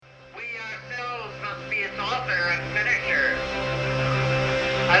author and finisher.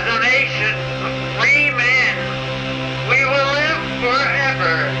 As a nation of free men, we will live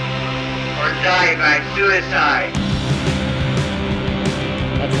forever or die by suicide.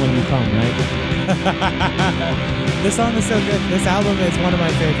 That's when you come, right? This song is so good. This album is one of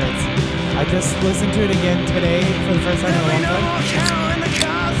my favorites. I just listened to it again today for the first time in a long time.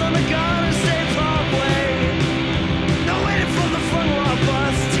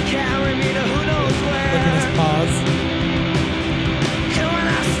 Look at his paws.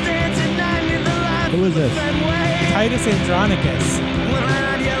 Who is this? Titus Andronicus.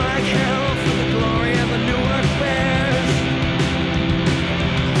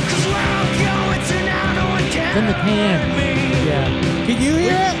 It's in the can. Yeah. Can you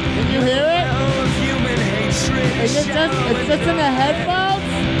hear it? Can you hear it? Is it just, it's just in the headphones?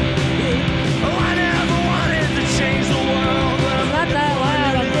 It's not that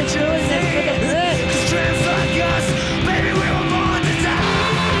loud. I'm just doing this for the bit. Actually, very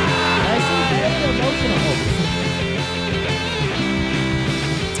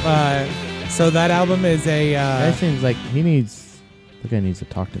emotional. So that album is a. That seems like the guy needs to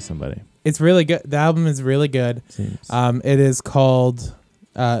talk to somebody. It's really good. The album is really good. Seems. It is called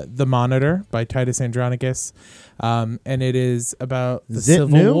The Monitor by Titus Andronicus, and it is about the Civil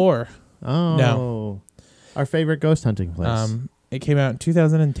new? War. Oh. No. Our favorite ghost hunting place. It came out in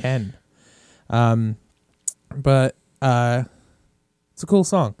 2010. But it's a cool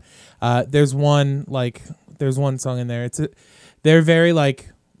song. There's one song in there. They're very like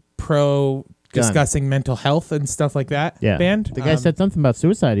pro discussing mental health and stuff like that. Yeah. Band. The guy said something about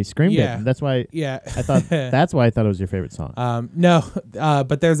suicide. He screamed yeah. it. That's why Yeah. I thought that's why I thought it was your favorite song. No,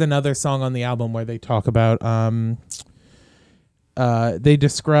 but there's another song on the album where they talk about they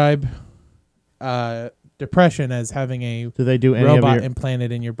describe depression as having a Do they do any robot of your,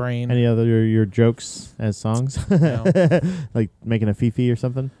 implanted in your brain. any other your jokes as songs? No. Like making a Fifi or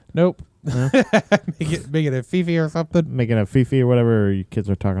something? Nope. No? make it a Fifi or something. Making a Fifi or whatever you kids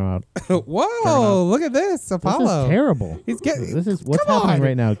are talking about. Whoa! Look at this, Apollo. This is terrible. He's getting. This is what's Come happening on.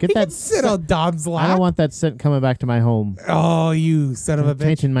 right now. Get He that can sit on Dom's lap. I don't want that scent coming back to my home. Oh, you son of a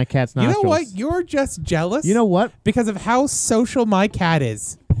bitch! Tainting my cat's You nostrils. know what? You're just jealous. You know what? Because of how social my cat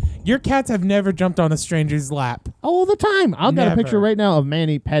is. Your cats have never jumped on a stranger's lap. All the time. I've got a Never. picture right now of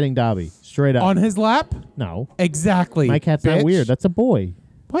Manny petting Dobby. Straight up. On his lap? No. Exactly. My cat's not bitch. weird. That's a boy.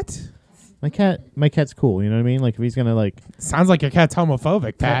 What? My cat's cool. You know what I mean? Like if he's gonna like Sounds like your cat's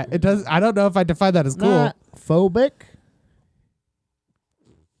homophobic, Pat. It does. I don't know if I define that as cool. not phobic.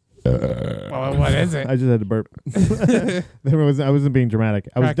 Well, what is it? I just had to burp. I wasn't being dramatic.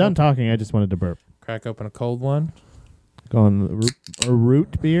 I was Crack done open. talking. I just wanted to burp. Crack open a cold one. Going a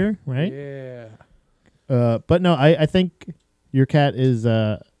root beer, right? Yeah. But no, I think your cat is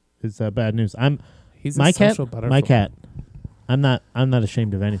bad news. He's my a cat. social butterfly. My cat. I'm not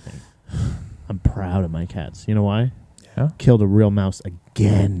ashamed of anything. I'm proud of my cats. You know why? Yeah. Killed a real mouse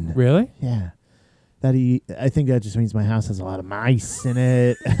again. Really? Yeah. I think that just means my house has a lot of mice in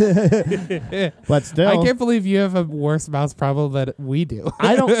it. But still, I can't believe you have a worse mouse problem than we do.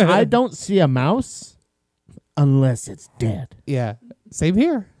 I don't see a mouse unless it's dead. Yeah. Same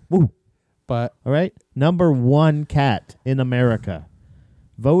here. Woo. But All right. Number 1 cat in America.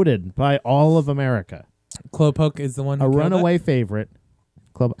 Voted by all of America. Clopoke is the one who A killed runaway favorite.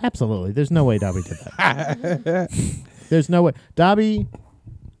 Club. Absolutely. There's no way Dobby did that. There's no way. Dobby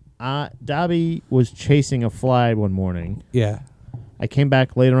was chasing a fly one morning. it. Yeah. I came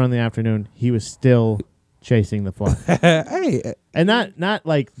back later on in the afternoon. He was still chasing the fly. Hey. And not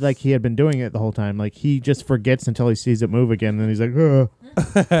like he had been doing it the whole time. Like he just forgets until he sees it move again, and then he's like,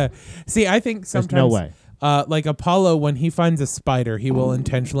 ugh. See, I think sometimes. There's no way. Like Apollo, when he finds a spider, he will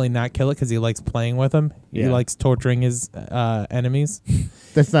intentionally not kill it because he likes playing with them. He Yeah. likes torturing his enemies.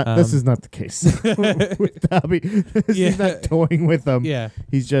 This is not the case with Dobby. He's not toying with them. Yeah.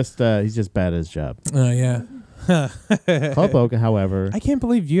 He's just bad at his job. Oh, yeah. Clopoke, however, I can't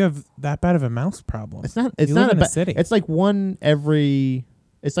believe you have that bad of a mouse problem. it's not You live in a ba- city. It's like one every.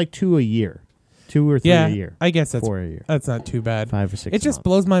 It's like 2 a year, 2 or 3 Yeah, a year. I guess 4 a year. that's not too bad. 5 or 6. It just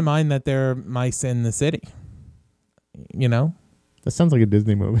blows my mind that there are mice in the city. You know? That sounds like a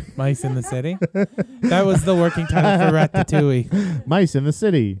Disney movie. Mice in the city. That was the working title for Ratatouille. Mice in the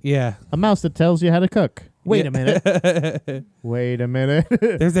city. Yeah. A mouse that tells you how to cook. Wait Yeah. a minute. Wait a minute.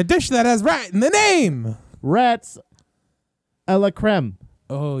 There's a dish that has rat in the name. Rats a la creme.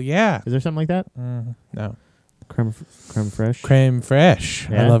 Oh, yeah. Is there something like that? No. Creme fraiche. Creme fraiche.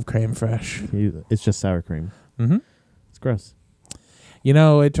 I Yeah? love creme fraiche. It's just sour cream. Mm-hmm. It's gross. You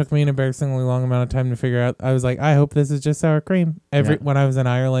know, it took me an embarrassingly long amount of time to figure out. I was like, I hope this is just sour cream. When I was in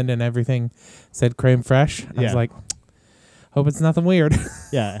Ireland and everything said creme fraiche, I was like, hope it's nothing weird.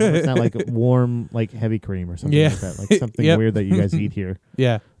 Yeah, it's not like warm, like heavy cream or something like that. Like something weird that you guys eat here.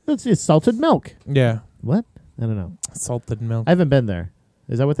 Yeah. That's just salted milk. Yeah. What? I don't know. Salted milk. I haven't been there.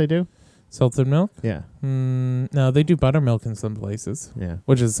 Is that what they do? Salted milk? Yeah. No, they do buttermilk in some places. Yeah.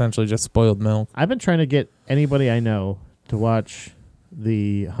 Which is essentially just spoiled milk. I've been trying to get anybody I know to watch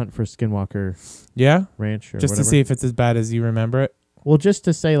the Hunt for Skinwalker Yeah? Ranch or Just whatever. to see if it's as bad as you remember it. Well, just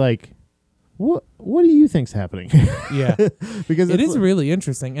to say, like, what do you think's happening? Yeah. Because It is really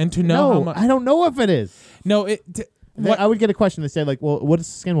interesting. And to know how much... I don't know if it is. No, I would get a question. They say, like, well, what is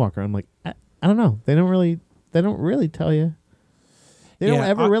Skinwalker? I'm like, I don't know. They don't really tell you. They don't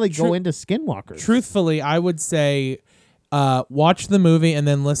ever really go into Skinwalkers. Truthfully, I would say watch the movie and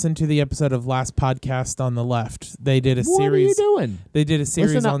then listen to the episode of Last Podcast on the Left. They did a series. What are you doing? They did a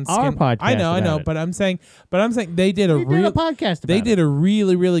series Listen to on our podcast I know, about it. but I'm saying they did a podcast. They did a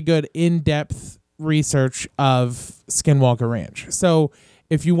really, really good in-depth research of Skinwalker Ranch. So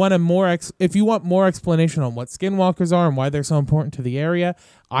if you want more explanation on what Skinwalkers are and why they're so important to the area,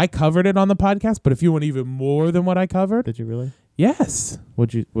 I covered it on the podcast. But if you want even more than what I covered, Did you really? yes. What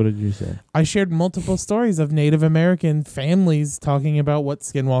did you say? I shared multiple stories of Native American families talking about what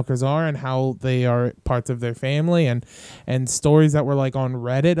Skinwalkers are and how they are parts of their family, and stories that were like on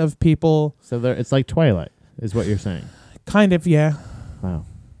Reddit of people. So it's like Twilight, is what you're saying. Kind of, yeah. Wow.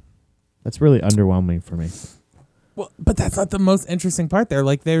 That's really underwhelming for me. Well, but that's not the most interesting part there.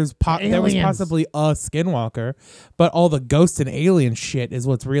 Like there was possibly a Skinwalker, but all the ghost and alien shit is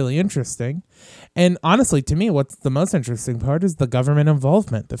what's really interesting. And honestly, to me, what's the most interesting part is the government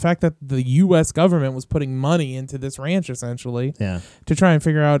involvement. The fact that the U.S. government was putting money into this ranch, essentially, to try and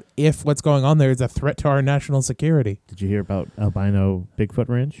figure out if what's going on there is a threat to our national security. Did you hear about Albino Bigfoot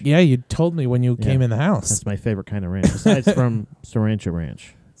Ranch? Yeah, you told me when you came in the house. That's my favorite kind of ranch, aside from Sarancha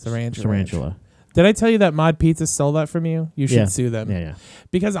Ranch. Tarantula. Did I tell you that Mod Pizza stole that from you? You should sue them. Yeah.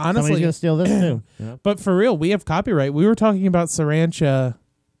 Because honestly, somebody's gonna steal this too. Yep. But for real, we have copyright. We were talking about Sarancha,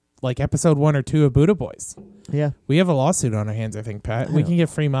 like episode 1 or 2 of Buddha Boys. Yeah. We have a lawsuit on our hands, I think, Pat. We can get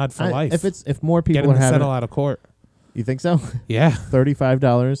free mod for life. If more people get him to have settle out of court. You think so? Yeah.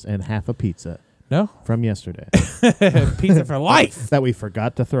 $35 and half a pizza. No. From yesterday. Pizza for life. That we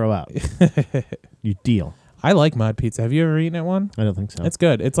forgot to throw out. You deal. I like Mod Pizza. Have you ever eaten at one? I don't think so. It's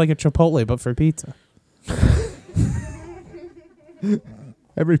good. It's like a Chipotle, but for pizza.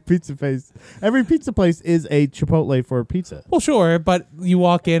 Every pizza place is a Chipotle for pizza. Well, sure, but you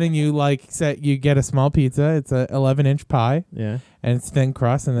walk in and you you get a small pizza. It's a 11-inch pie. Yeah. And it's thin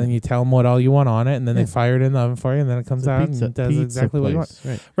crust, and then you tell them what all you want on it, and then they fire it in the oven for you, and then it comes out and does exactly what you want.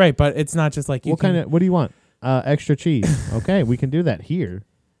 Right, but it's not just like you. What do you want? Extra cheese. Okay, we can do that here.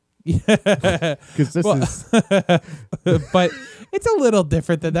 Because this is. But it's a little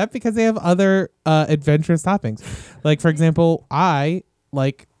different than that because they have other adventurous toppings. Like for example, I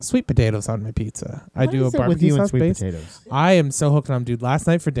like sweet potatoes on my pizza. I do a barbecue sauce base. Potatoes? I am so hooked on them, dude. Last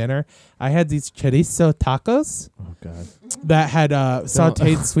night for dinner, I had these chorizo tacos. Oh God. That had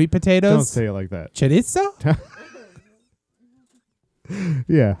sautéed sweet potatoes. Don't say it like that. Chorizo?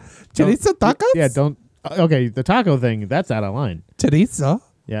 Yeah. Chorizo tacos? Yeah. Don't. Okay, the taco thing, that's out of line. Chorizo?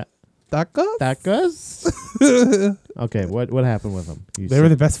 Yeah. Tacos? Tacos? Okay, what happened with them? They were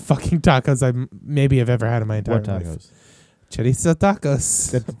the best fucking tacos I maybe have ever had in my entire What life. tacos? Chorizo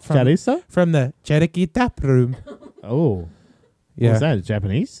tacos. Chorizo? From the Cherokee Tap Room. Oh. Yeah. What was that?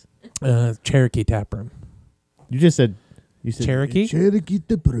 Japanese? Cherokee Tap Room. You said Cherokee? Cherokee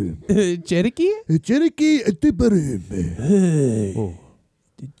Tap Room. Cherokee? Cherokee Tap Room. Oh.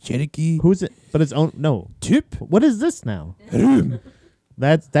 Cherokee. Who's it? But it's own. No. Tip? What is this now?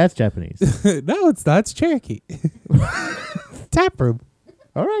 That's Japanese. No, it's not. It's Cherokee. Tap Room.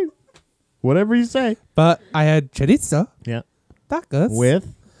 All right. Whatever you say. But I had chorizo. Yeah. Tacos.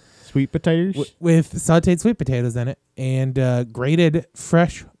 With sweet potatoes. With sauteed sweet potatoes in it. And grated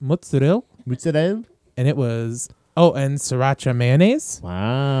fresh mozzarella. Mozzarella. And it was... Oh, and sriracha mayonnaise.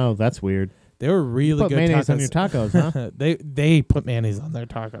 Wow, that's weird. They were really good mayonnaise tacos. on your tacos, huh? They put mayonnaise on their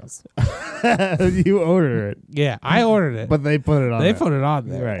tacos. You order it. Yeah, I ordered it. But they put it on They there. put it on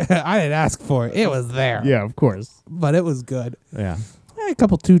there. Right. I didn't ask for it. It was there. Yeah, of course. But it was good. Yeah. A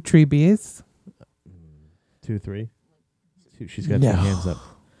couple 2-3 beers. 2, 3. She's got 2 hands up.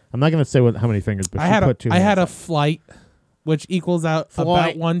 I'm not going to say how many fingers, but I had put 2 hands I had a up. flight, which equals out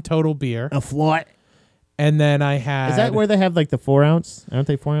about 1 total beer. A flight. And then I had... Is that where they have like the 4 ounce? Aren't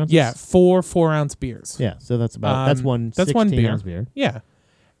they 4 ounces? Yeah, 4 4-ounce beers. Yeah, so that's about that's one. That's 1 beer. ounce beer. Yeah,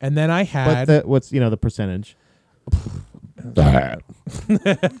 and then I had... But what's the percentage?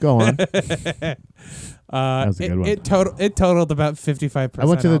 Go on. That was a good one. It totaled about 55%. I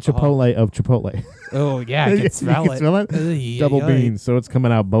went to the alcohol. Chipotle of Chipotle. Oh yeah, I can smell You it. can smell it? Ugh, Double yoy. beans, so it's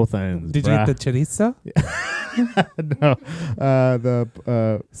coming out both ends. Did you get the chorizo?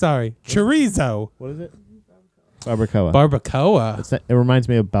 No. Sorry, chorizo. What is it? Barbacoa. Barbacoa. It reminds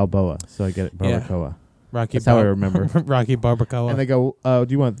me of Balboa, so I get it. Barbacoa. Rocky. That's how I remember. Rocky Barbacoa. And they go, do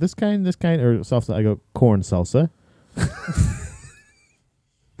you want this kind, or salsa? I go, corn salsa.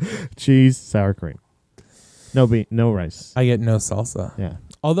 Cheese, sour cream. No rice. I get no salsa. Yeah.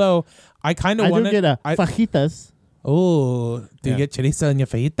 Although I kind of I want do get a I- fajitas. Oh, do you Yeah. get chorizo in your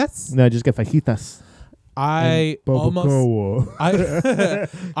fajitas? No, I just get fajitas. I almost. Barbacoa.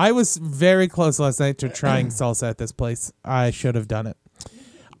 I was very close last night to trying salsa at this place. I should have done it.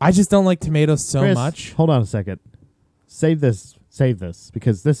 I just don't like tomatoes so Chris, much. Hold on a second. Save this,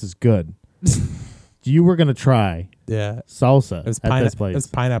 because this is good. You were gonna try Yeah, salsa it was at this place. It was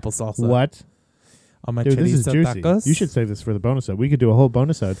pineapple salsa. What? On my Dude, this is chorizo juicy. tacos. You should save this for the bonus episode. We could do a whole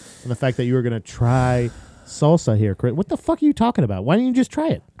bonus episode on the fact that you were going to try salsa here, Chris. What the fuck are you talking about? Why didn't you just try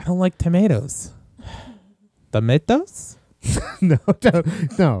it? I don't like tomatoes. Tomatoes?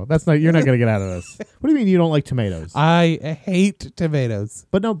 No, that's not. You're not going to get out of this. What do you mean you don't like tomatoes? I hate tomatoes.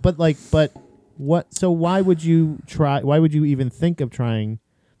 But what? So why would you try? Why would you even think of trying?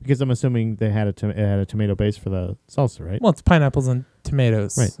 Because I'm assuming they had it had a tomato base for the salsa, right? Well, it's pineapples and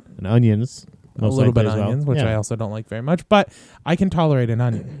tomatoes. Right, and onions. A little bit of of onions, which I also don't like very much, but I can tolerate an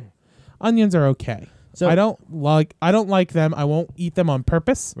onion. Onions are okay. So I don't like them. I won't eat them on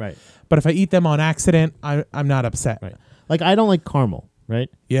purpose. right, But if I eat them on accident, I'm not upset. right. Like I don't like caramel, right?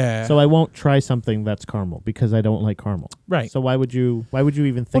 Yeah. So I won't try something that's caramel because I don't like caramel. Right. So why would you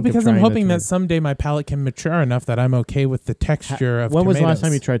even think? Well, because of I'm trying hoping the that someday my palate can mature enough that I'm okay with the texture of When tomatoes. was the last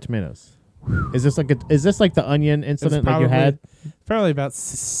time you tried tomatoes? Is this like the onion incident that you had? Probably about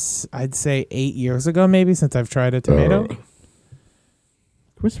I'd say 8 years ago, maybe, since I've tried a tomato.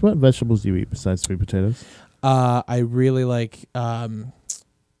 Chris, what vegetables do you eat besides sweet potatoes? I really like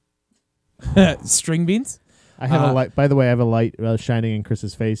string beans. I have a light. By the way, I have a light shining in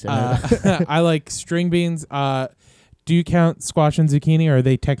Chris's face. And I like string beans. Do you count squash and zucchini, or are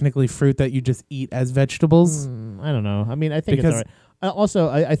they technically fruit that you just eat as vegetables? I don't know. I mean, I think Because it's all right. Also,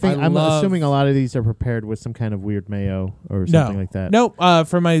 I think I'm assuming a lot of these are prepared with some kind of weird mayo or something like that. Nope.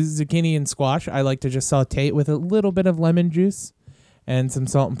 For my zucchini and squash, I like to just saute it with a little bit of lemon juice and some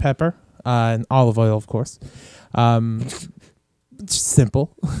salt and pepper and olive oil, of course. It's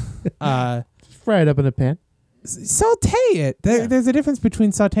simple. Just fry it up in a pan. Saute it. There's a difference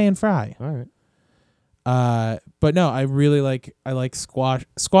between saute and fry. All right. But no, I like squash.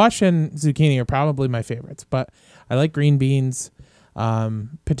 Squash and zucchini are probably my favorites, but I like green beans,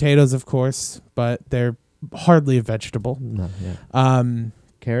 potatoes, of course, but they're hardly a vegetable. No, yeah.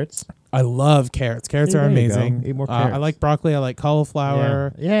 Carrots. I love carrots. Carrots See, are there you amazing. go. Eat more I carrots. like broccoli. I like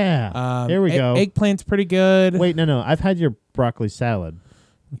cauliflower. Yeah. Here we go. Eggplant's pretty good. Wait, no. I've had your broccoli salad.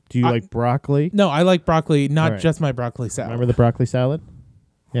 Do you like broccoli? No, I like broccoli, not Right. just my broccoli salad. Remember the broccoli salad?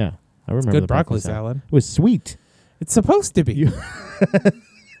 Yeah, I remember Good the broccoli salad. It was sweet. It's supposed to be.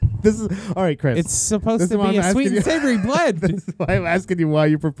 This is all right, Chris. It's supposed This to is why be I'm a sweet asking and savory blend. This is why I'm asking you why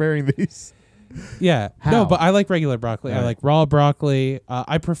you're preparing these. Yeah. How? No, but I like regular broccoli. I Right. like raw broccoli.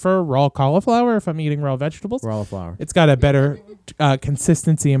 I prefer raw cauliflower if I'm eating raw vegetables. Cauliflower. It's got a better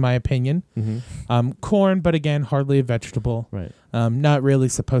consistency, in my opinion. Mm-hmm. Corn, but again, hardly a vegetable. Right. Not really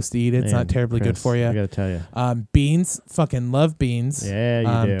supposed to eat it. It's Man, not terribly good Chris, for I you. gotta tell you. Beans, fucking love beans.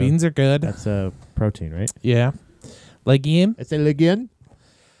 Yeah, you do. Beans are good. That's a protein, right? Yeah. Legume. It's a legume.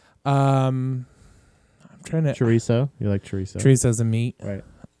 I'm trying to. Chorizo. You like chorizo? Chorizo's a meat. Right.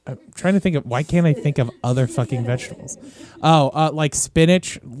 I'm trying to think of why can't I think of other fucking vegetables? Oh, like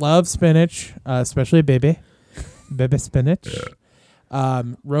spinach. Love spinach, especially baby spinach.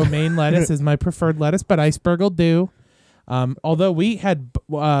 Romaine lettuce is my preferred lettuce, but iceberg will do. Although we had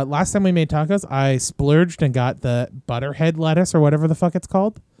last time we made tacos, I splurged and got the butterhead lettuce or whatever the fuck it's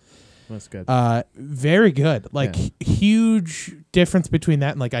called. That's good. Very good. Like huge difference between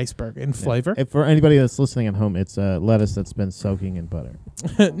that and like iceberg in flavor. If for anybody that's listening at home, it's lettuce that's been soaking in butter.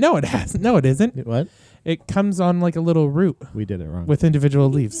 No, it has. No, it isn't. What? It comes on like a little root We did it wrong. with individual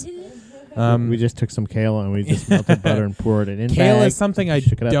leaves. We just took some kale and we just melted butter and poured it in. Kale bag, is something I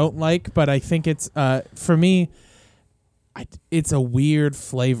shook it up. don't like, but I think it's for me. It's a weird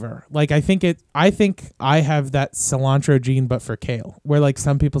flavor. Like I think I have that cilantro gene, but for kale, where like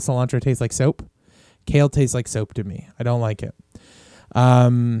some people cilantro tastes like soap, kale tastes like soap to me. I don't like it.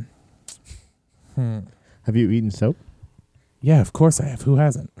 Have you eaten soap? Yeah, of course I have. Who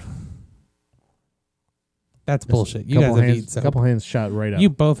hasn't? That's bullshit. You guys have eaten soap. Couple hands shot right up. You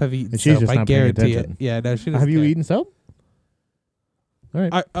both have eaten And she's soap. just I not paying guarantee it. attention. Yeah, no, she doesn't Have you care. eaten soap? All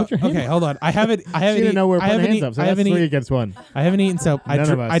right, put your hand. Okay, hold on. I haven't. She didn't know we were putting hands up, so that's 3 against 1. I haven't eaten soap. None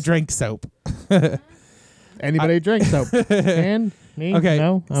of us. I drank soap. Anybody drink soap? And me? Okay,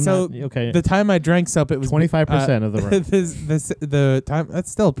 No? I'm so not. Okay. The time I drank soap, it was 25% of the room. the time.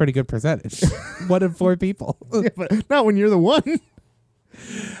 That's still a pretty good percentage. 1 in 4 people. Yeah, but not when you're the one.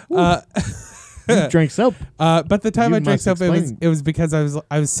 You drank soap. But the time You I drank must soap, explain. it was because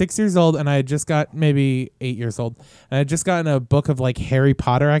I was 6 years old and I had just got maybe 8 years old, and I had just gotten a book of like Harry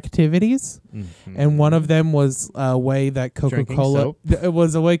Potter activities, and one of them was a way that Coca-Cola. soap? It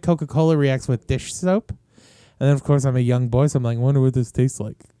was a way Coca-Cola reacts with dish soap, and then of course I'm a young boy, so I'm like, I wonder what this tastes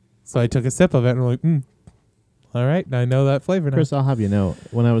like. So I took a sip of it and I'm like, all right, I know that flavor now. Chris, I'll have you know,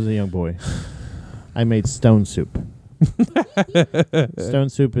 when I was a young boy, I made stone soup. Stone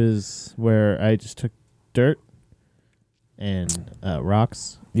soup is where I just took dirt and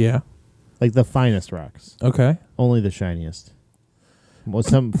rocks, Yeah. like the finest rocks, Okay. only the shiniest. Well,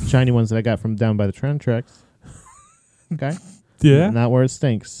 some shiny ones that I got from down by the train tracks. Okay. Yeah. Not where it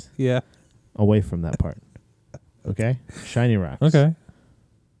stinks. Yeah. Away from that part. Okay. Shiny rocks. Okay.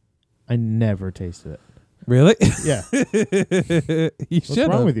 I never tasted it. Really? Yeah. You What's should.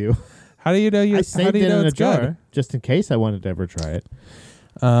 wrong with you? How do you know you? I How saved do you it know in a it's jar good? just in case I wanted to ever try it.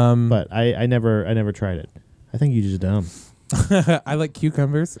 But I never tried it. I think you just dumb. I like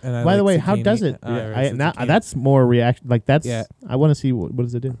cucumbers. And I By the like way, how zucchini. does it? It's zucchini. That's more reaction. Like that's. Yeah. I want to see what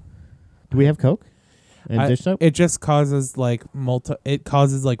does it do. Do we have Coke and dish soap? It just causes like It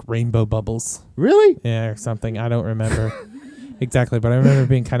causes like rainbow bubbles. Really? Yeah, or something. I don't remember exactly, but I remember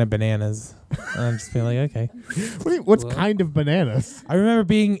being kind of bananas. And I'm just being like, okay. What's kind of bananas? I remember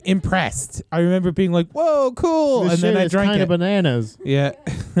being impressed. I remember being like, whoa, cool. This And then shit I is drank kind it. of bananas. Yeah.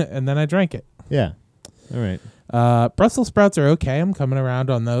 And then I drank it. Yeah. All right. Brussels sprouts are okay. I'm coming around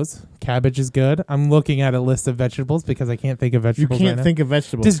on those. Cabbage is good. I'm looking at a list of vegetables because I can't think of You vegetables. can't right now. think of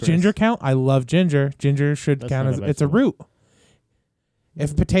vegetables. Does Chris. ginger count? I love ginger. Ginger should That's count not as a it's a vegetable. root.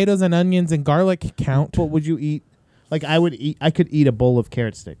 If potatoes and onions and garlic count, What would you eat? Like I could eat a bowl of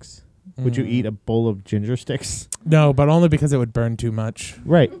carrot sticks. Would you eat a bowl of ginger sticks? no, but only because it would burn too much.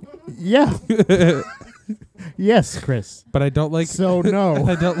 Right. Yeah. Yes, Chris. But I don't like. So no.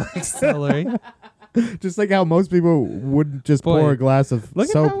 I don't like celery. Just like how most people wouldn't just Boy, pour a glass of Look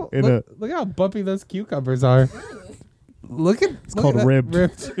soap at look how bumpy those cucumbers are. It's called ribbed.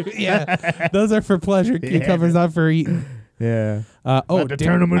 Yeah, those are for pleasure. Cucumbers not for eating. Yeah.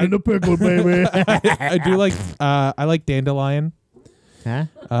 Turn them into pickle, baby. I do like. I like dandelion. Huh?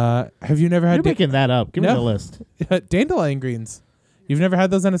 Have you never You're had making that up. Give me No. the list. dandelion greens? You've never had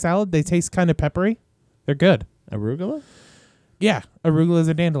those on a salad? They taste kind of peppery. They're good. Arugula? Yeah, arugula is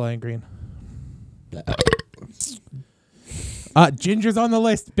a dandelion green. Ginger's on the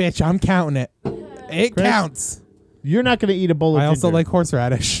list, bitch. I'm counting it. It Chris? counts. You're not going to eat a bowl of I ginger. also like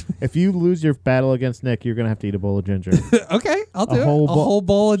horseradish. If you lose your battle against Nick, you're going to have to eat a bowl of ginger. Okay, I'll do it. whole A whole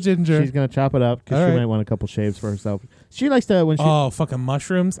bowl of ginger. She's going to chop it up because All she right. might want a couple shaves for herself. She likes to, when she... Oh, fucking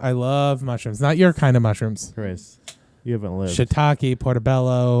mushrooms. I love mushrooms. Not your kind of mushrooms. Chris, you haven't lived. Shiitake,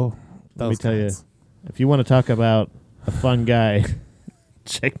 portobello. Let me Those tell you, kinds. if you want to talk about a fun guy,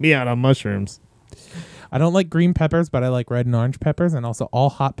 check me out on mushrooms. I don't like green peppers, but I like red and orange peppers, and also all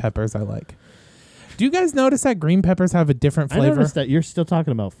hot peppers I like. Do you guys notice that green peppers have a different I flavor? noticed that you're still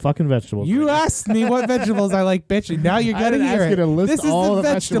talking about fucking vegetables. You asked me what vegetables I like, bitch. And now you're I gonna didn't hear ask you it. to list This is all the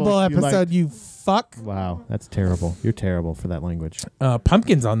the vegetable vegetables you episode, like. you fuck. Wow, that's terrible. You're terrible for that language.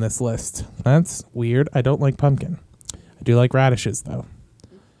 Pumpkin's on this list. That's weird. I don't like pumpkin. I do like radishes, though.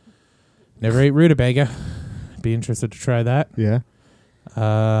 Never ate rutabaga. Be interested to try that. Yeah.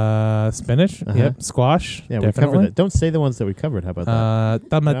 Spinach. Uh-huh. Yep. Squash. Yeah, we definitely. covered that. Don't say the ones that we covered. How about that?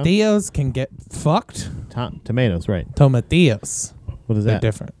 Tomatillos can get fucked. Tomatoes, right. Tomatillos. What is They're that?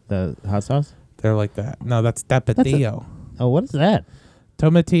 different. The hot sauce? They're like that. No, that's tapatio. Oh, what is that?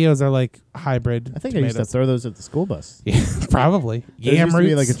 Tomatillos are like hybrid I think tomatoes. I used to throw those at the school bus. Yeah, probably. There Yam used to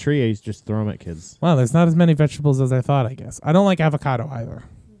be like roots. a tree. I used to just throw them at kids. Wow, there's not as many vegetables as I thought, I guess. I don't like avocado either.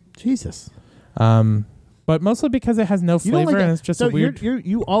 Jesus. But mostly because it has no You don't flavor like and that- it's just so a weird.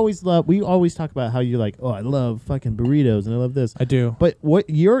 you always love. We always talk about how you like. Oh, I love fucking burritos and I love this. I do. But what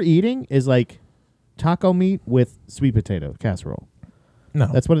you're eating is like taco meat with sweet potato casserole. No.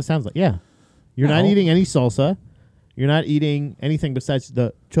 That's what it sounds like. Yeah. You're not No. eating any salsa. You're not eating anything besides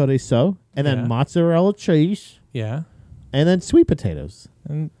the chorizo and Yeah. then mozzarella cheese yeah. and then sweet potatoes.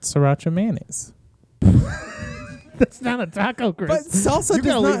 And sriracha mayonnaise. That's not a taco, Chris. But salsa you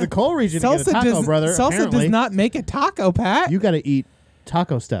does gotta not. leave the coal region to get a salsa taco, does, brother. salsa apparently. does not make a taco, Pat. You got to eat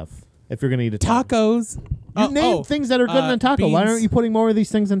taco stuff if you're going to eat a taco. Tacos You name things that are good in a taco. Why beans. aren't you putting more of these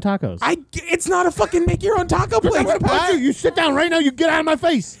things in tacos? It's not a fucking make your own taco place, Pat. You sit down right now. You get out of my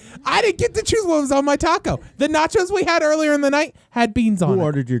face. I didn't get to choose what was on my taco. The nachos we had earlier in the night had beans on Who it.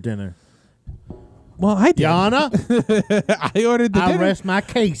 ordered your dinner? Well, I did. Yana? I ordered the I dinner. rest my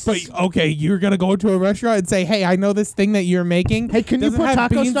case. But okay, you're gonna go to a restaurant and say, "Hey, I know this thing that you're making. Hey, can you doesn't put have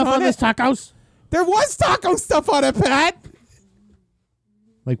taco beans stuff on this tacos? There was taco stuff on it, Pat.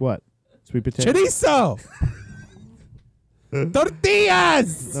 Like what? Sweet potato? Chorizo.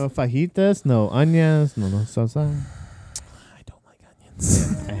 Tortillas. No fajitas, no onions, no salsa. I don't like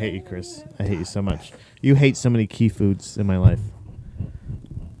onions. I hate you, Chris. I hate you so much. You hate so many key foods in my life.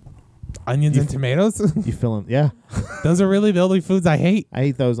 Onions and tomatoes. You fill in. Yeah. Those are really the only foods I hate. I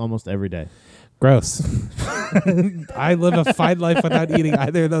eat those almost every day. Gross. I live a fine life without eating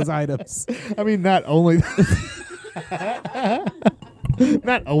either of those items. I mean, not only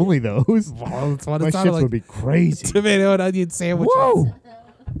not only those. Well, that's what My it sounded shits like. would be crazy. Tomato and onion sandwiches. Whoa!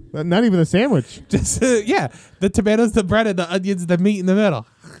 Not even a sandwich. Just yeah, the tomatoes, the bread, and the onions, the meat in the middle.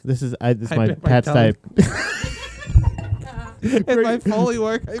 This is I my bit my Pat's tongue. type. In my Foley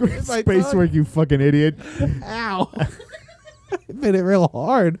work, I bit my Space tongue. work, you fucking idiot. Ow! I bit it real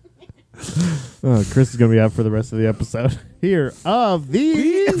hard. Oh, Chris is gonna be out for the rest of the episode. Here of the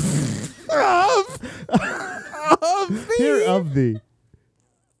here of the.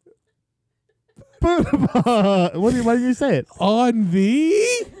 Why do you say it? On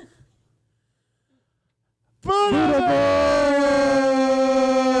the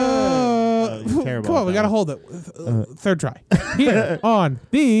you're terrible come on, at we that gotta one. hold it. Third try. Here on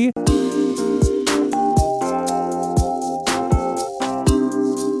the.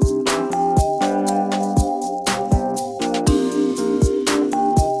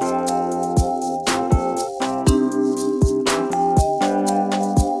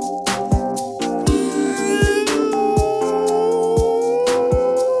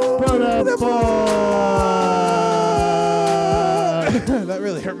 That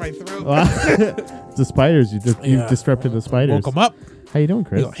really hurt my throat. The spiders. You've Yeah. disrupted the spiders. Woke 'em up. How you doing,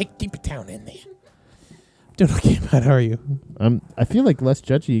 Chris? You go, hey, keep it down in there. Doing okay, Matt. How are you? I feel like less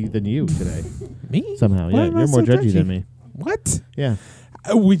judgy than you today. Me? Somehow, Why yeah. am I You're more so judgy than me. What? Yeah.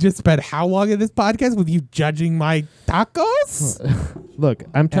 We just spent how long in this podcast with you judging my tacos? Look,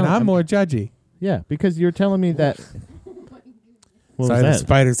 I'm And telling. I'm more judgy. Yeah, because you're telling me that. What Sorry, the was that?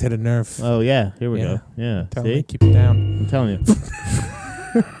 spiders hit a nerve. Oh yeah, here we Yeah. go. Yeah, Tell me see, to keep it down. I'm telling you.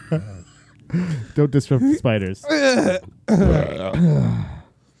 Don't disrupt the spiders.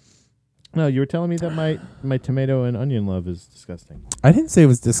 No, you were telling me that my tomato and onion love is disgusting. I didn't say it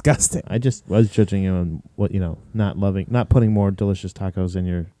was disgusting. I just was judging you on what not putting more delicious tacos in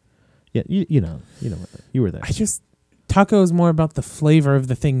your. Yeah, you know you were there. Taco is more about the flavor of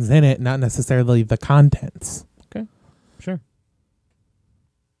the things in it, not necessarily the contents. Sure.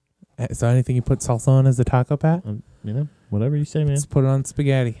 So anything you put salsa on is a taco, Pat? Whatever you say, man. Just put it on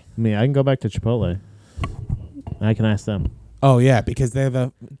spaghetti. I mean, I can go back to Chipotle. I can ask them. Oh, yeah, because they're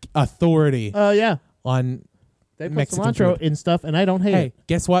the authority Yeah. on They put Mexican cilantro food. in stuff, and I don't hate Hey, it.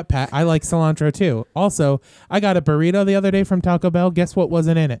 guess what, Pat? I like cilantro, too. Also, I got a burrito the other day from Taco Bell. Guess what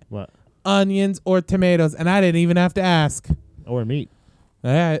wasn't in it? What? Onions or tomatoes, and I didn't even have to ask. Or meat.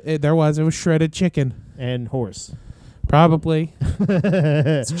 Yeah, it was shredded chicken. And horse. Probably.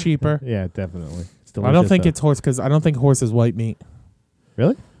 It's cheaper. Yeah, definitely. It's I don't think though. it's horse because I don't think horse is white meat.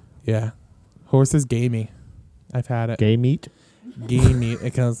 Really? Yeah. Horse is gamey. I've had it. Gay meat. Gamey.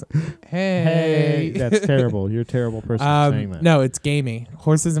 It goes, hey. That's terrible. You're a terrible person for saying that. No, it's gamey.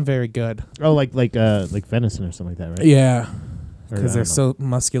 Horse isn't very good. Oh, like venison or something like that, right? Yeah. Or, Because I they're don't know. so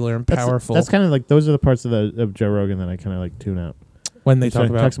muscular and That's- powerful. That's kind of like those are the parts of Joe Rogan that I kind of like tune out. when they He talk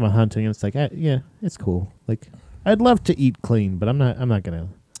about. talks about hunting, and it's like, yeah, it's cool. Like, I'd love to eat clean, but I'm not gonna.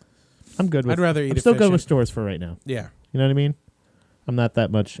 I'm good with. I'd rather eat I'm still good efficient. with stores for right now. Yeah. You know what I mean? I'm not that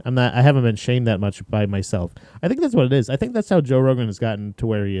much. I haven't been shamed that much by myself. I think that's what it is. I think that's how Joe Rogan has gotten to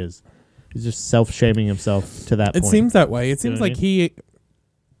where he is. He's just self-shaming himself to that It point. seems that way. It You know seems what I like he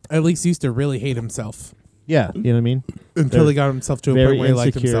at least used to really hate himself Yeah, you know what I mean? until he got himself to a Very point where he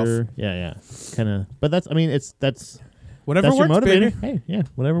liked insecure. himself. Yeah. Kind of. But that's Whatever your works, motivator. baby. Hey, yeah,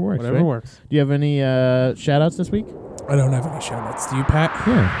 whatever works. Whatever right? works. Do you have any shout-outs this week? I don't have any shout outs. Do you, Pat?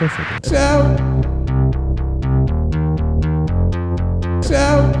 Yeah, of course I do.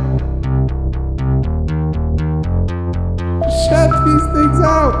 Shout. Shout these things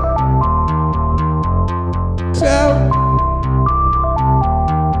out. Shout.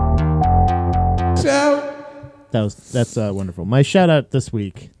 That's wonderful. My shout-out this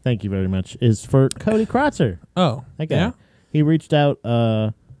week, thank you very much, is for Cody Krotzer. Oh, That guy. yeah? He reached out.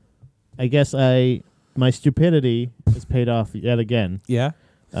 I guess I my stupidity is paid off yet again. Yeah.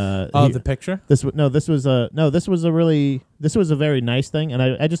 The picture. This was a very nice thing, and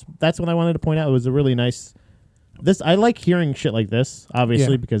I just that's what I wanted to point out. It was a really nice. I like hearing shit like this,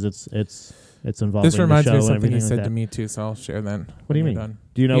 obviously, because it's involving This reminds the show me of something and he everything said like to that. me too, so I'll share then. What do you mean? Done.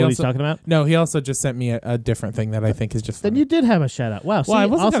 Do you know what he's talking about? No, he also just sent me a different thing that I think is just Then funny. you did have a shout out. Wow. Well, I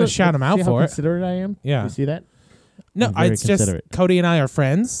wasn't going to shout him out see for how it. considerate I am? Yeah. You see that? No, I'm very it's just considerate. Cody and I are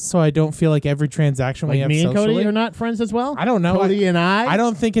friends, so I don't feel like every transaction we Like have me and socially. Cody are not friends as well? I don't know. Cody and I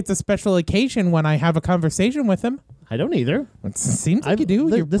don't think it's a special occasion when I have a conversation with him. I don't either. It seems like you do.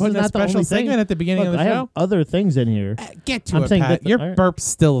 You're this putting is a not the only special thing. segment at the beginning Look, of the I show. have other things in here. Get to I'm it, saying Pat. that- Your all right. burp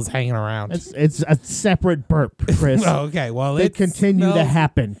still is hanging around. It's a separate burp, Chris. Oh, okay, well, They it continue to smells-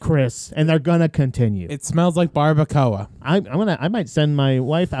 happen, Chris, and they're gonna continue. It smells like barbacoa. I might send my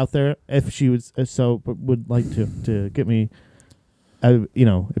wife out there if she was would like to get me,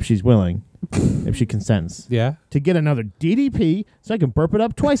 if she's willing, if she consents, Yeah. to get another DDP so I can burp it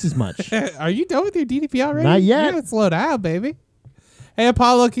up twice as much. Are you done with your DDP already? Not yet. You gotta slow down, baby. Hey,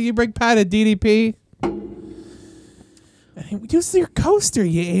 Apollo, can you bring Pat a DDP? Hey, use your coaster,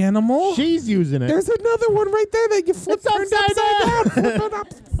 you animal. She's using it. There's another one right there that you flip It's upside down. Flip it up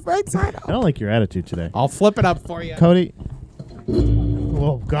right side up. I don't like your attitude today, I'll flip it up for you. Cody.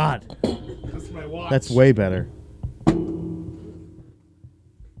 Oh God, That's my watch. that's way better.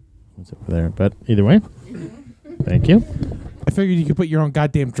 What's over there? But either way, thank you. I figured you could put your own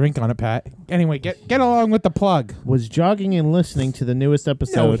goddamn drink on it, Pat. Anyway, get along with the plug. Was jogging and listening to the newest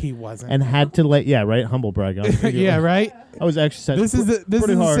episode. No, he wasn't. And had to humble brag. Yeah, right. I was actually This is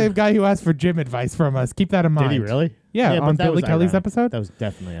the hard. same guy who asked for gym advice from us. Keep that in mind. Did he really? Yeah, but on that Billy was Kelly's ironic. episode. That was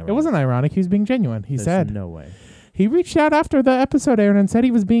definitely ironic. It wasn't ironic. He was being genuine. He There's said no way. he reached out after the episode aired and said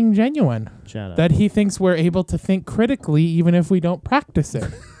he was being genuine. Shout out. That he thinks we're able to think critically even if we don't practice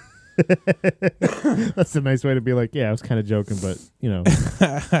it. That's a nice way to be like, yeah, I was kind of joking, but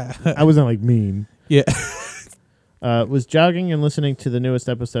I wasn't like mean. Yeah. Was jogging and listening to the newest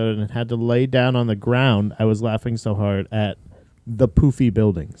episode and had to lay down on the ground. I was laughing so hard at the poofy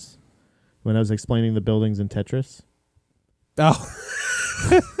buildings when I was explaining the buildings in Tetris. Oh.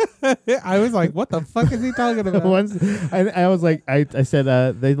 I was like, what the fuck is he talking about? Once I was like, I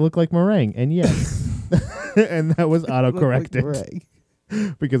said they look like meringue, and yes, and that was autocorrected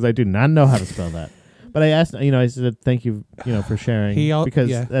because I do not know how to spell that. But I asked, I said thank you, for sharing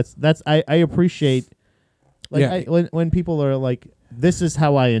because that's I appreciate when people are like, this is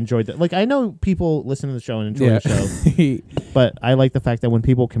how I enjoyed it. Like I know people listen to the show and enjoy the show, but I like the fact that when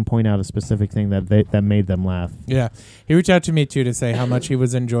people can point out a specific thing that made them laugh. Yeah, he reached out to me too to say how much he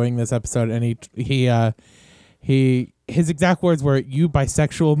was enjoying this episode, and his exact words were, "You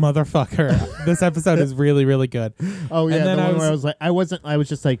bisexual motherfucker." This episode is really, really good. Oh yeah, and then the one where I was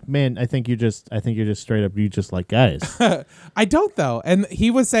just like, man, I think you're just straight up, you just like guys. I don't though, and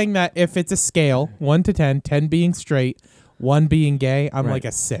he was saying that if it's a scale 1 to 10, 10 being straight, 1 being gay, I'm Right. like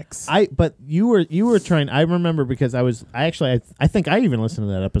a 6. But you were trying. I remember because I think I even listened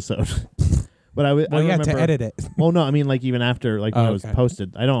to that episode. But I remember to edit it. Well, no, I mean like even after when it was okay.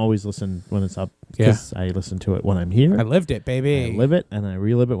 posted. I don't always listen when it's up because I listen to it when I'm here. I lived it, baby. I live it and I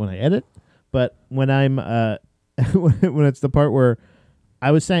relive it when I edit. But when I'm when it's the part where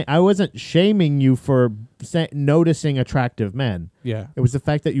I was saying I wasn't shaming you for noticing attractive men. Yeah. It was the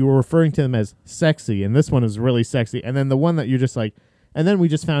fact that you were referring to them as sexy, and this one is really sexy. And then the one that you're just like, and then we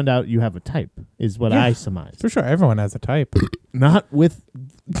just found out you have a type, is what I surmised. For sure, everyone has a type. Not with.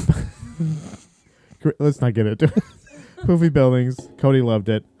 Let's not get into it. Poofy buildings. Cody loved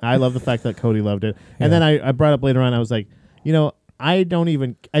it. I love the fact that Cody loved it. And then I brought up later on, I was like, I don't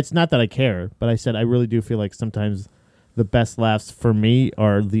even. It's not that I care, but I said I really do feel like sometimes the best laughs for me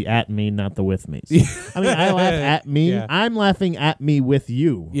are the at me, not the with me. I mean, I laugh at me. Yeah. I'm laughing at me with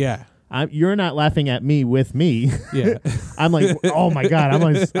you. Yeah. You're not laughing at me with me. Yeah. I'm like, oh my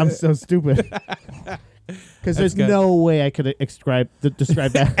God, I'm so stupid. Because there's good. no way I could describe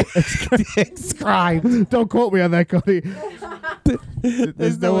that. Describe. Don't quote me on that, Cody.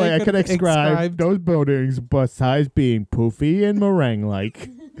 There's no way I could describe those buildings besides being poofy and meringue-like.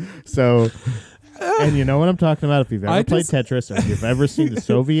 So, and you know what I'm talking about if you've ever played Tetris or if you've ever seen the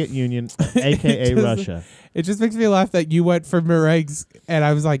Soviet Union, a.k.a. Russia. It just makes me laugh that you went for meringues, and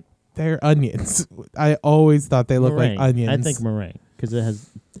I was like, they're onions. I always thought they looked like onions. I think meringue because it has.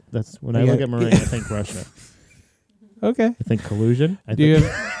 That's when I look at meringue, I think Russia. Okay. I think collusion. Do you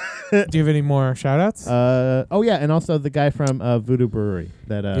have any more shout-outs? Oh yeah, and also the guy from Voodoo Brewery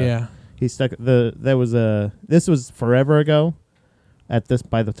that he stuck this was forever ago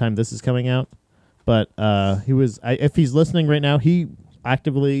by the time this is coming out, but he was if he's listening right now, he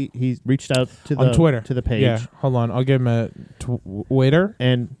actively he reached out to on Twitter to the page. Yeah, hold on. I'll give him a Twitter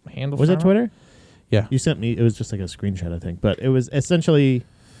And handle. was it Twitter? Yeah. You sent me. It was just like a screenshot, I think, but it was essentially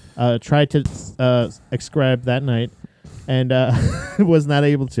tried to subscribe that night and was not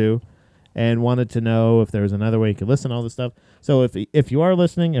able to, and wanted to know if there was another way you could listen to all this stuff. So if you are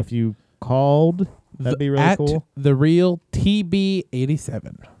listening, if you called, that'd be really cool. The real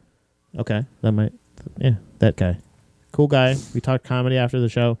TB87. Okay, that might. Yeah, that guy. Cool guy. We talked comedy after the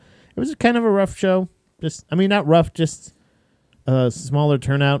show. It was kind of a rough show. Not rough, just a smaller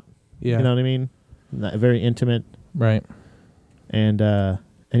turnout. Yeah. You know what I mean? Not very intimate. Right. And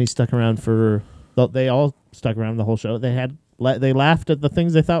he stuck around for. They all stuck around the whole show. They laughed at the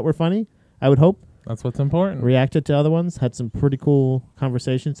things they thought were funny. I would hope. That's what's important. Reacted to other ones. Had some pretty cool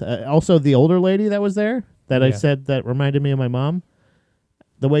conversations. Also, the older lady that was there that I said that reminded me of my mom.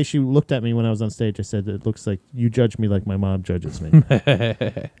 The way she looked at me when I was on stage, I said, "It looks like you judge me like my mom judges me."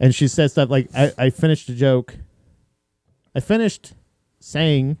 And she said stuff like, I finished a joke. I finished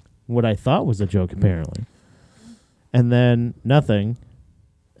saying what I thought was a joke, apparently. And then nothing.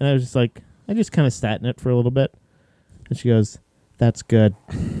 And I was just like, I just kind of sat in it for a little bit. And she goes, "That's good."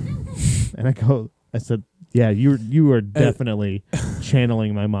 And I said, "Yeah, you are definitely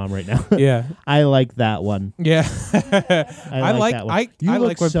channeling my mom right now." Yeah. I like that one. Yeah. I like that one. You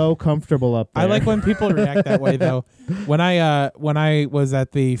look so comfortable up there. I like when people react that way, though. When I was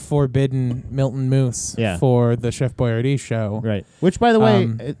at the Forbidden Milton Moose for the Chef Boyardee show. Right. Which, by the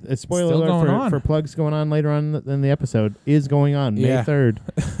way, a spoiler alert for plugs going on later on in the episode, is going on May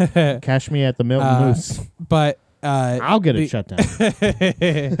 3rd. Cash me at the Milton Moose. But... I'll get it shut down.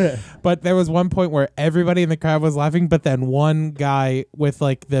 But there was one point where everybody in the crowd was laughing, but then one guy with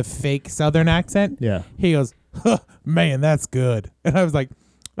like the fake Southern accent, he goes, "Huh, man, that's good." And I was like,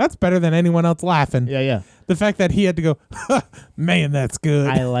 that's better than anyone else laughing. Yeah. The fact that he had to go, "Huh, man, that's good."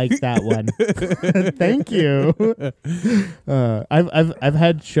 I like that one. Thank you. I've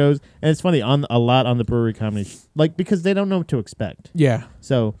had shows, and it's funny a lot on the brewery comedy, because they don't know what to expect. Yeah.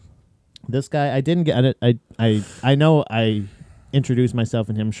 So. This guy, I didn't get it. I know I introduced myself,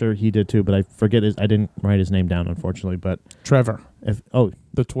 and I'm sure he did too, but I forget I didn't write his name down, unfortunately. But Trevor,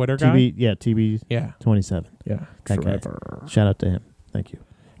 the Twitter guy, TB 27, that Trevor. Guy. Shout out to him. Thank you.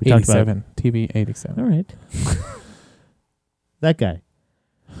 We 87, TB 87. All right, that guy.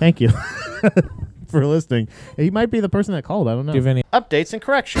 Thank you for listening. He might be the person that called. I don't know. Do you have any updates and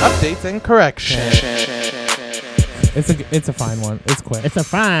corrections? It's a fine one. It's quick. It's a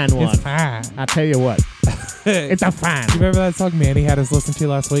fine one. It's fine. I'll tell you what. It's a fine. You remember that song Manny had us listen to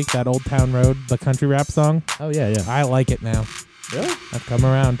last week? That Old Town Road, the country rap song? Oh, yeah. I like it now. Really? I've come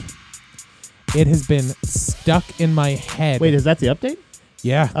around. It has been stuck in my head. Wait, is that the update?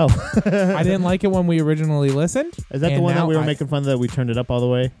 Yeah. Oh. I didn't like it when we originally listened. Is that the one that we were making fun that we turned it up all the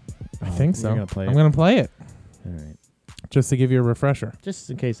way? I think so. I'm going to play it. All right. Just to give you a refresher. Just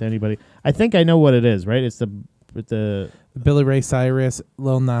in case anybody. I think I know what it is, right? It's the Billy Ray Cyrus,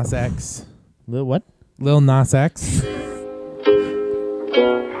 Lil Nas X. Lil what? Lil Nas X.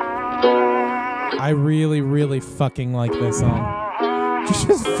 I really, really fucking like this song. Did you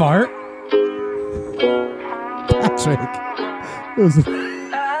just fart? Patrick.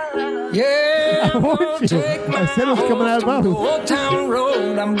 I warned you. I said it was coming out of my mouth. Old Town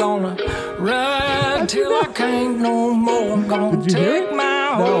Road, I'm gonna ride till I can't no more. I'm gonna take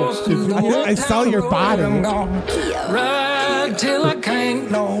my horse to the I saw your body. I'm gonna ride till I can't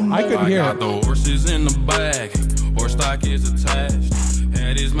no more. I could hear it. The horses in the back, horse stock is attached.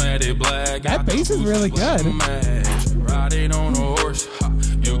 Head is matted black. That bass is really good. Riding on a horse,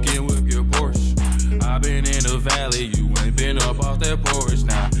 you can whip your Porsche. I've been in the valley, you ain't been up off that porch.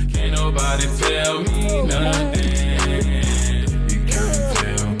 Now can't nobody tell me nothing. You can't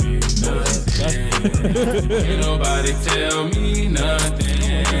tell me nothing. Can't nobody tell me nothing.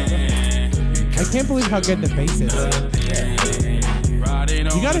 I can't believe how good the bass is.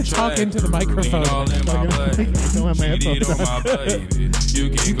 You gotta talk into the microphone. I don't have my headphones on. You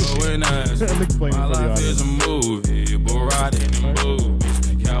can go and ask. My life is a movie, but riding in boots.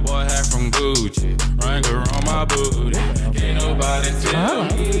 Cowboy hat from Gucci, Wrangler on my booty. Can't nobody tell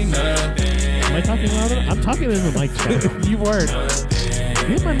me nothing. Am I talking louder? I'm talking in the mic down. You weren't.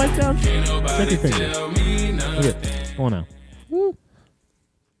 You have my mic down? Check your fingers. Okay, come on now. Woo.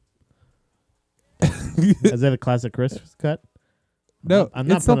 Is that a classic Chris cut? No, I'm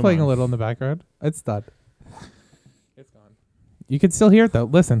not it's still playing a little in the background. It's done. It's gone. You can still hear it though.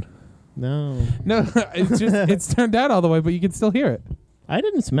 Listen. No, it's just it's turned down all the way, but you can still hear it. I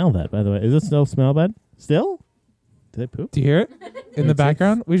didn't smell that, by the way. Does it still smell bad? Still? Did I poop? Do you hear it in the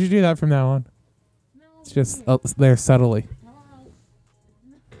background? We should do that from now on. No. It's just there subtly.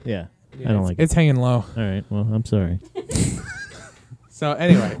 Yeah. I don't like it. It's hanging low. All right. Well, I'm sorry. So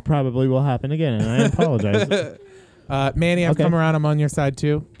anyway, Probably will happen again, and I apologize. Manny, I've Okay. come around. I'm on your side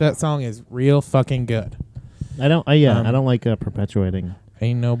too. That song is real fucking good. I don't. I don't like perpetuating.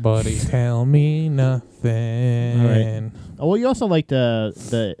 Ain't nobody tell me nothing. All right. Oh well, you also liked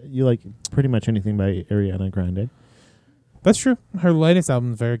you like pretty much anything by Ariana Grande, That's true. Her latest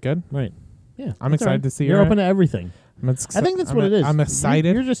album is very good. right? Yeah, I'm that's all excited to see You're her. open to everything. I think that's what it is. I'm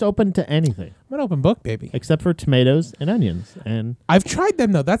excited. You're just open to anything I'm an open book, baby. except for tomatoes and onions. And I've tried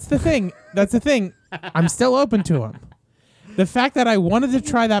them though. That's the thing. I'm still open to them. The fact that I wanted to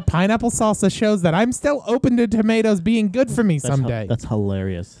try that pineapple salsa shows that I'm still open to tomatoes being good for me someday. that's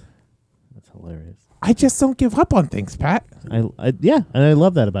hilarious. That's hilarious. I just don't give up on things, Pat. Yeah, and I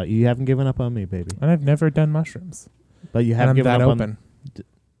love that about you. You haven't given up on me, baby. And I've never done mushrooms. But you And have I'm given that up open. on.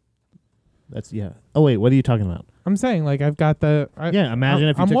 That's Oh wait, what are you talking about? I'm saying like I've got the. Imagine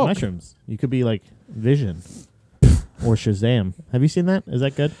if you I'm took woke. mushrooms. You could be like Vision or Shazam. Have you seen that? Is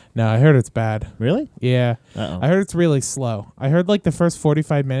that good? No, I heard it's bad. Really? Yeah. Uh-oh. I heard it's really slow. I heard like the first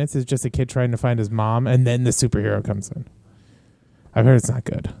 45 minutes is just a kid trying to find his mom, and then the superhero comes in. I've heard it's not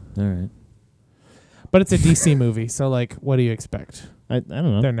good. All right. But it's a DC movie, so like, what do you expect? I don't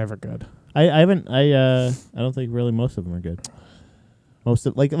know. They're never good. I haven't. I don't think really most of them are good. Most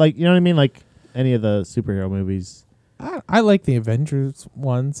of like you know what I mean. Like any of the superhero movies. I like the Avengers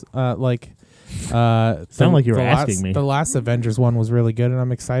ones. Sound like you were asking me. The last Avengers one was really good, and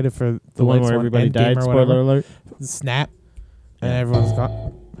I'm excited for The one latest where everybody Endgame died. or Spoiler whatever. alert. Snap, and Yeah. everyone's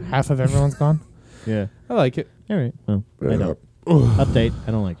gone. Half of everyone's gone. Yeah. I like it. All right. Well, I don't. Update.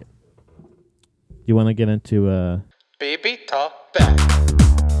 I don't like it. You want to get into Baby, talk back.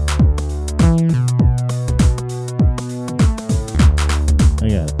 I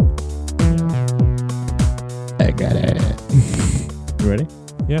got it. I got it. You ready?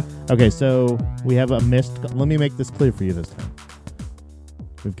 Yeah. Okay, so we have a missed. Let me make this clear for you this time.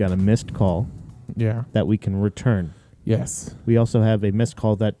 We've got a missed call Yeah. that we can return. Yes. We also have a missed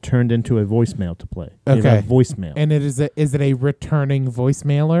call that turned into a voicemail to play. We have Okay. a voicemail. And is it a returning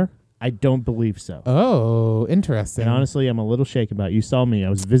voicemailer? I don't believe so. Oh, interesting. And honestly, I'm a little shaken about it. You saw me. I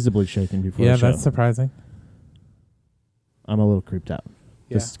was visibly shaking before yeah, the show. that's surprising. I'm a little creeped out.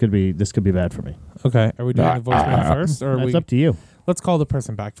 Yeah. This could be bad for me. Okay, are we doing the voicemail first, or are That's we? up to you. Let's call the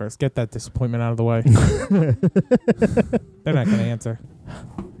person back first. Get that disappointment out of the way. They're not going to answer.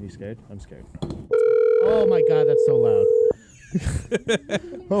 Are you scared? I'm scared. Oh my god, that's so loud.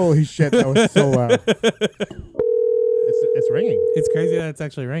 Holy shit, that was so loud. It's ringing. It's crazy that it's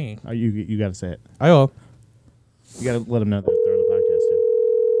actually ringing. You got to say it. I will. You got to let them know that they're on the podcast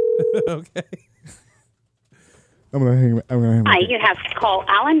too. Okay. I'm gonna hang. Hi, you have to call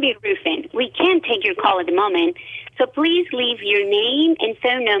Allenby Roofing. We can't take your call at the moment, so please leave your name and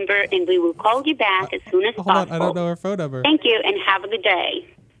phone number, and we will call you back as soon as Hold possible. on, I don't know her phone number. Thank you, and have a good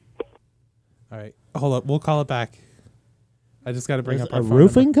day. All right, hold up. We'll call it back. I just got to bring Is up it our a phone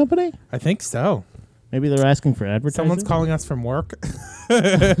roofing number. company? I think so. Maybe they're asking for advertising. Someone's calling us from work.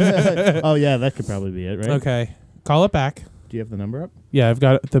 Oh yeah, that could probably be it, right? Okay, call it back. Do you have the number up? Yeah, I've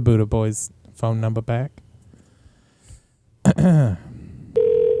got the Buddha Boys phone number back. That's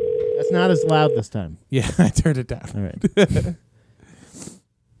not as loud this time. Yeah, I turned it down. All right.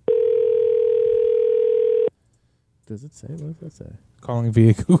 Does it say? What does that say? Calling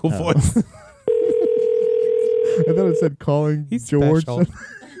via Google Voice. I thought it said calling He's George. special.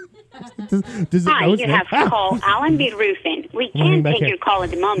 Does it Hi, know his you name? have to call Allenby Roofing. We can't back take here. your call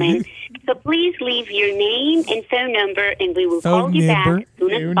at the moment, so please leave your name and phone number, and we will call Phone you number. back as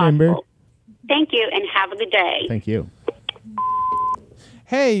soon as Phone possible. number. Thank you, and have a good day. Thank you.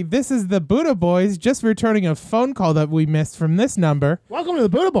 Hey, this is the Buddha Boys, just returning a phone call that we missed from this number. Welcome to the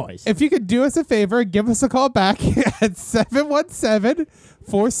Buddha Boys. If you could do us a favor, give us a call back at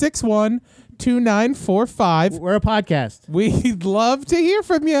 717-461-2945. We're a podcast. We'd love to hear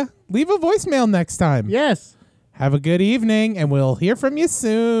from you. Leave a voicemail next time. Yes. Have a good evening, and we'll hear from you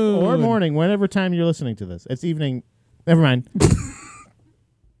soon. Or morning, whenever time you're listening to this. It's evening. Never mind.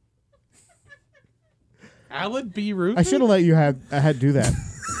 Alan B. Roofing? I should have let you do that.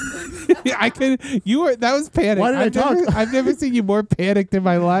 I could. You were. That was panic. Why did I talk? I've never seen you more panicked in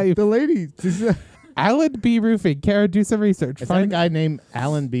my life. The lady. Alan B. Roofing. Kara, do some research. Is that a guy named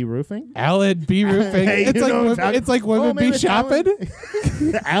Alan B. Roofing? Alan B. Roofing. Hey, it's, you like know women, Alan- it's like women Oh, be maybe it's Alan- shopping.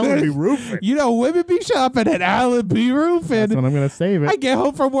 Alan B. Roofing. You know, women be shopping at Alan B. Roofing. That's when I'm going to save it. I get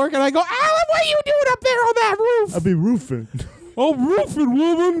home from work and I go, Alan, what are you doing up there on that roof? I'll be roofing. Oh, roofing,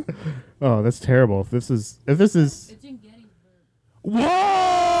 woman. Oh, that's terrible. If this is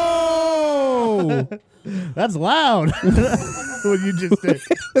Whoa! Whoa. That's loud. What you just did.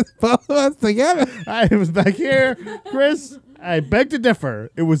 Both of us together. I was back here, Chris. I beg to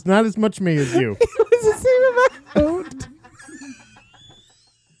differ. It was not as much me as you. It was the same amount.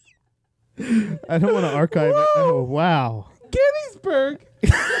 I don't want to archive it. Oh, wow. Gettysburg.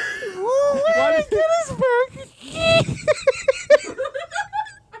 Why Gettysburg?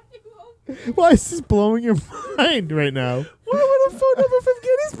 Why is this blowing your mind right now? Why would a phone number from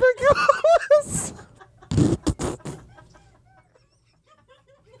Gettysburg go us?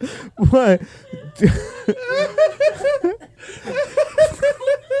 What?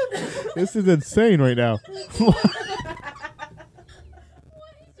 This is insane right now.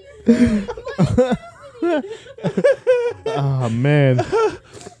 Oh, man.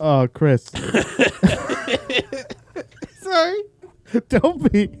 Oh, Chris. Sorry.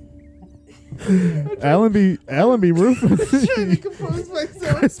 Don't be. Allenby Rufin. Trying to compose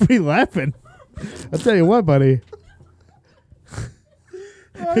myself. Chris be laughing. I'll tell you what, buddy.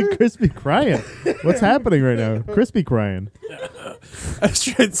 Chris be crying. What's happening right now? Chris be crying. I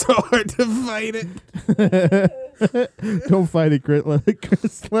tried so hard to fight it. Don't fight it, Chris.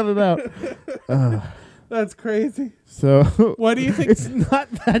 Let it out. That's crazy. So, what do you think? It's not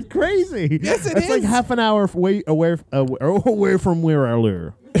that crazy. Yes, it It's like is. half an hour away from where I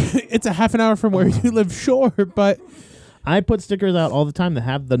live. It's a half an hour from where you live, sure, but I put stickers out all the time that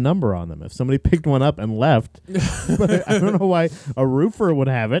have the number on them. If somebody picked one up and left, but I don't know why a roofer would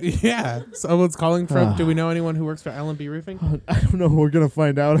have it. yeah. Someone's calling from. Do we know anyone who works for Allenby Roofing? I don't know. We're gonna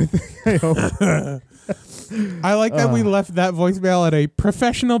find out. I think. I hope. I like that we left that voicemail at a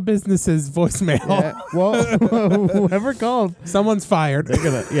professional business's voicemail. Yeah. Well, whoever called, Someone's fired. they're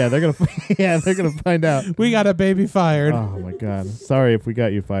gonna find out. We got a baby fired. Oh my God! Sorry if we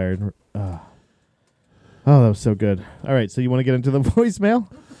got you fired. Oh, that was so good. All right, so you want to get into the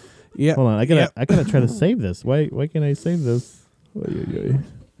voicemail? Yeah. Hold on, I gotta try to save this. Why can't I save this?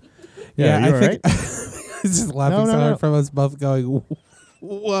 Yeah, you I think it's just laughing so hard from us both going,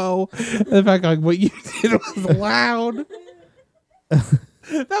 whoa. In fact, going, what you did was loud.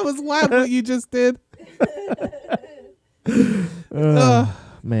 That was loud what you just did.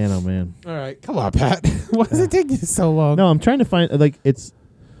 Man, oh man. All right, come on, Pat. Why does it take you so long? No, I'm trying to find it's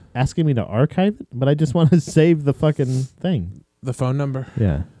asking me to archive it, but I just want to save the fucking thing. The phone number.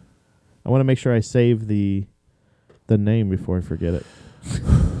 Yeah, I want to make sure I save the name before I forget it.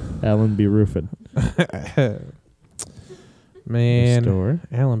 Allenby Roofing. Man. Store.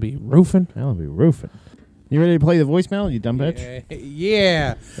 Allenby Roofing. Allenby Roofing. You ready to play the voicemail, you dumb bitch?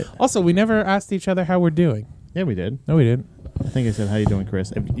 Yeah. Also, we never asked each other how we're doing. Yeah, we did. No, we didn't. I think I said, "How you doing,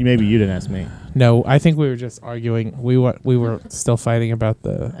 Chris?" Maybe you didn't ask me. No, I think we were just arguing. We were still fighting about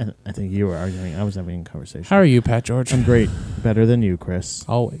the. I think you were arguing. I was having a conversation. How are you, Pat George? I'm great. Better than you, Chris.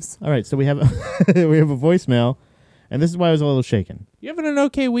 Always. All right, so we have we have a voicemail, and this is why I was a little shaken. You having an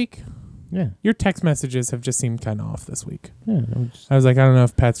okay week? Yeah. Your text messages have just seemed kind of off this week. Yeah. I was like, I don't know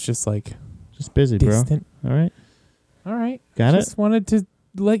if Pat's just like just busy, distant. Bro. All right. All right. Got it? Just wanted to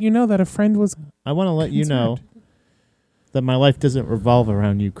let you know that a friend was. I want to let you know that my life doesn't revolve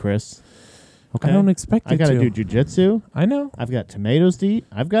around you, Chris. Okay. I don't expect it to. I got to do jujitsu. I know. I've got tomatoes to eat.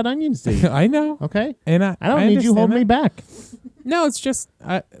 I've got onions to eat. I know. Okay. And I don't need you holding me back. No, it's just.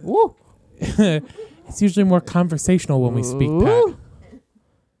 It's usually more conversational when we speak, Pat.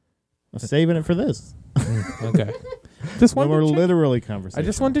 I'm saving it for this. Okay. Just When wanted we're to check. literally conversating. I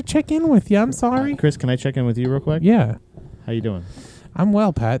just wanted to check in with you. I'm sorry. Chris, can I check in with you real quick? Yeah. How you doing? I'm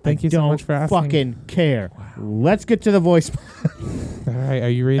well, Pat. Thank you so much for asking. Fucking care. Let's get to the voice. All right. Are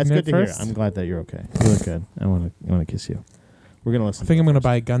you reading That's it good to first? hear. I'm glad that you're okay. You look good. I want to kiss you. We're gonna listen. I think I'm gonna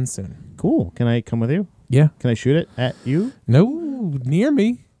buy a gun soon. Cool. Can I come with you? Yeah. Can I shoot it at you? No, near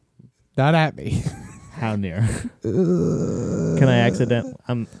me, not at me. How near? Can I accident?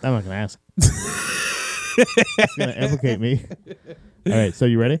 I'm not gonna ask. It's gonna implicate me. All right. So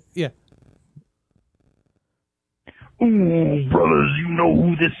you ready? Yeah. Ooh, brothers, you know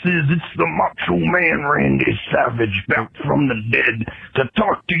who this is. It's the Macho Man Randy Savage back from the dead to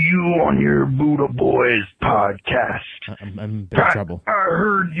talk to you on your Buddha Boys podcast. I'm in big Pat, trouble. I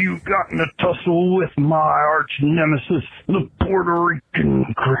heard you got in a tussle with my arch nemesis, the Puerto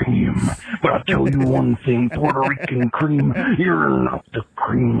Rican Cream. But I'll tell you one thing, Puerto Rican Cream, you're not the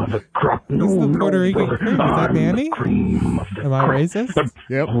cream of the crop. No, Who's the Puerto no, Rican brother. cream? Is that I'm Manny? the cream of the Am I crop. racist?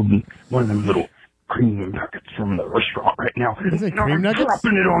 Yep. Holding one of them little cream nuggets from the restaurant right now. Is it No, cream I'm nuggets?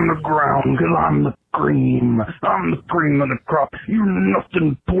 dropping it on the ground because I'm the cream. I'm the cream of the crop. You're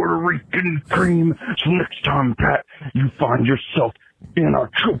nothing Puerto Rican cream. So next time, Pat, you find yourself and I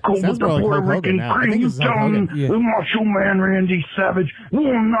choke over Sounds the more like Puerto Hulk Hogan Rican now. I cream. think You this is Hulk tell him Hogan. Yeah. the Macho Man Randy Savage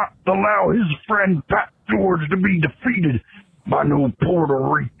will not allow his friend Pat George to be defeated by no Puerto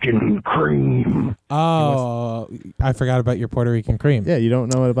Rican cream. Oh, I forgot about your Puerto Rican cream. Yeah, you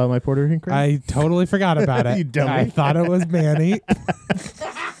don't know about my Puerto Rican cream? I totally forgot about it. You dummy. I thought it was Manny.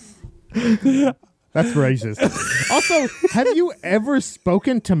 That's racist. Also, have you ever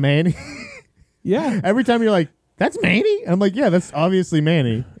spoken to Manny? Yeah. Every time you're like, that's Manny? I'm like, yeah, that's obviously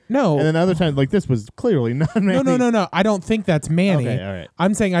Manny. No. And then other times, like, this was clearly not Manny. No. I don't think that's Manny. Okay, all right.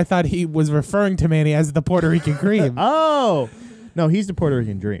 I'm saying I thought he was referring to Manny as the Puerto Rican cream. Oh. No, he's the Puerto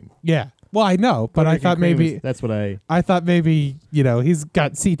Rican dream. Yeah. Well, I know, but Puerto I Rican thought cream maybe is- that's what I thought maybe, he's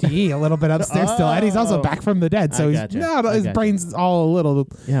got CTE a little bit upstairs still, and he's also Oh. back from the dead, so I he's gotcha. I his gotcha. brain's all a little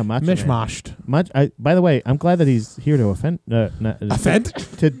Yeah, Macho Man. mishmashed. By the way, I'm glad that he's here to offend. Offend?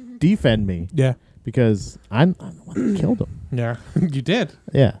 To defend me Yeah. because I'm the one that killed him. Yeah. You did.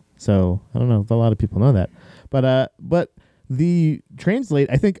 Yeah. So I don't know if a lot of people know that, but the translate,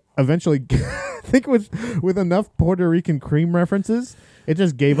 I think eventually, I think with enough Puerto Rican cream references, it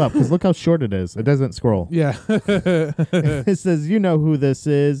just gave up because look how short it is. It doesn't scroll. Yeah. It says, "You know who this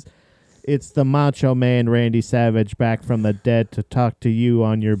is? It's the Macho Man Randy Savage back from the dead to talk to you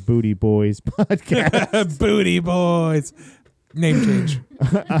on your Booty Boys podcast. Booty boys. Name change.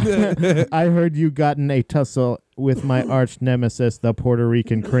 I heard you got in a tussle with my arch nemesis, the Puerto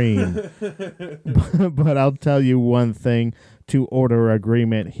Rican cream. But I'll tell you one thing, to order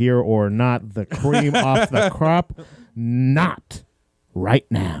agreement here or not, the cream off the crop, not right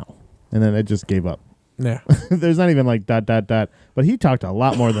now." And then it just gave up. Yeah. There's not even like ... But he talked a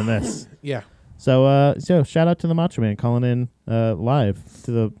lot more than this. Yeah. So shout out to the Macho Man calling in live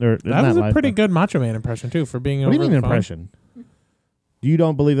to the. That was a pretty good Macho Man impression too for being What over do you mean the phone. impression? You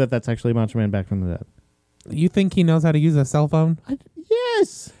don't believe that that's actually Macho Man back from the dead? You think he knows how to use a cell phone?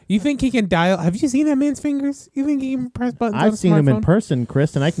 Yes. You think he can dial? Have you seen that man's fingers? You think he can press buttons? on a I've seen him in smartphone? person,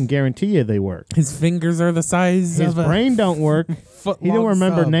 Chris, and I can guarantee you they work. His fingers are the size His of a brain don't work. He don't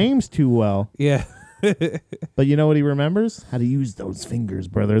remember names too well. Yeah. But you know what he remembers? How to use those fingers,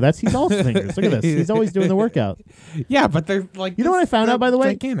 brother. He's all fingers. Look at this. He's always doing the workout. Yeah, but they're like. You know what I found out, by the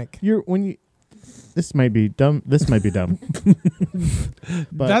way? Gigantic. This might be dumb. This might be dumb.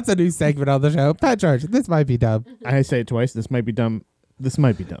 But That's a new segment on the show. Pat George, this might be dumb. I say it twice. This might be dumb. This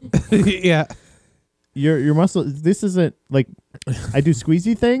might be dumb. Yeah. Your muscle. This isn't like I do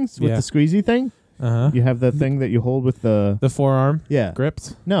squeezy things with Yeah. the squeezy thing. Uh-huh. You have the thing that you hold with the forearm yeah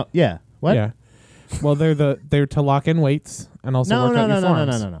grips. No, yeah. What? Yeah. Well, they're to lock in weights and also No, work no, out no, your no,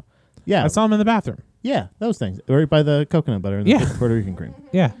 no, forearms. no. Yeah, I saw him in the bathroom. yeah, those things right by the coconut butter and the Yeah. Puerto Rican cream.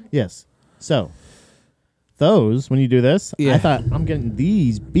 Yeah. Yes. So those when you do this, Yeah. I thought I'm getting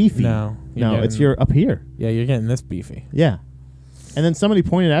these beefy. No, you're no, it's getting- your up here. Yeah, you're getting this beefy. Yeah. And then somebody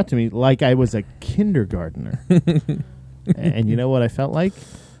pointed out to me like I was a kindergartner. And you know what I felt like?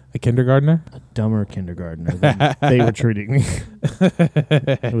 A kindergartner? A dumber kindergartner than they were treating me.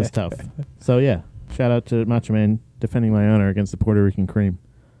 It was tough. So yeah, shout out to Macho Man defending my honor against the Puerto Rican cream.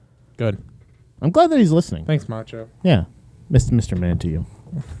 Good. I'm glad that he's listening. Thanks, Macho. Yeah. Mr. Man to you.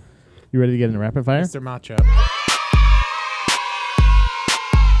 You ready to get into rapid fire? Mr. Macho.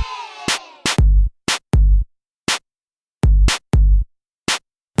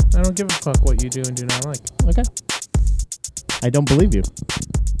 I don't give a fuck what you do and do not like. Okay. I don't believe you.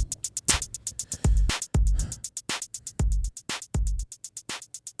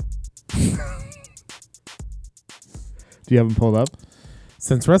 Do you have them pulled up?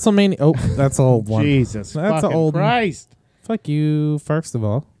 Since WrestleMania... Oh, that's an old one. Jesus That's fucking a old one. Christ. Fuck you, first of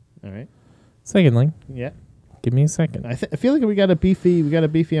all. All right. Secondly, Yeah. give me a second. I feel like we got a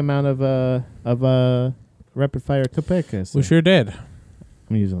beefy amount of rapid fire Topeka. We sure did.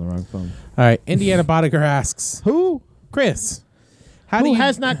 I'm using the wrong phone. All right. Indiana Boddicker asks, Who? Chris, how do Who you...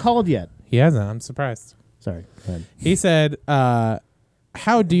 has not called yet? He hasn't. I'm surprised. Sorry. Go ahead. He said,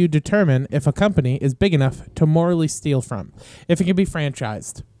 how do you determine if a company is big enough to morally steal from? If it can be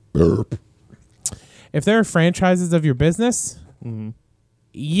franchised. If there are franchises of your business,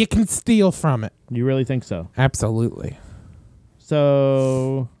 you can steal from it. You really think so? Absolutely.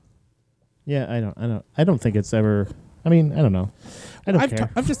 So, yeah, I don't think it's ever. I mean, I don't know. I don't care.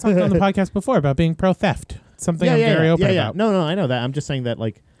 I've just talked on the podcast before about being pro theft. Something I'm very open about. No, I know that. I'm just saying that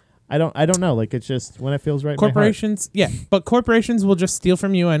like, I don't know. Like it's just when it feels right. in my heart. Corporations, yeah, but corporations will just steal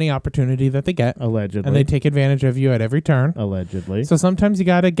from you any opportunity that they get, Allegedly, and they take advantage of you at every turn. allegedly. So sometimes you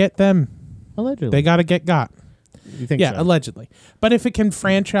got to get them. Allegedly, They got to get got. You think? Yeah, so? allegedly. But if it can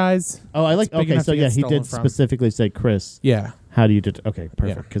franchise, Oh, I like. it's big Okay, enough so to yeah, get he stolen did from. specifically say, Chris, yeah, how do you? Okay,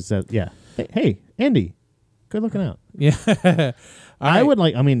 perfect. Because yeah. Hey, Andy, good looking out. yeah. I would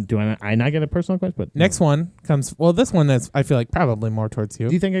like. I mean, do I not get a personal question? But next one comes. Well, this one is. I feel like probably more towards you.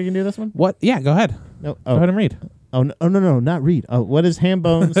 Do you think I can do this one? What? Yeah, go ahead. No. Go ahead and read. Oh no, not read. Oh, what is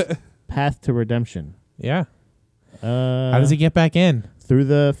Hambone's path to redemption? Yeah. How does he get back in? Through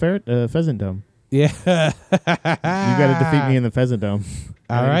the Pheasant Dome. Yeah. You got to defeat me in the Pheasant Dome.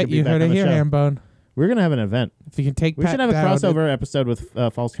 All right, you heard it here, Hambone. We're gonna have an event. If you can take, we should have a crossover episode with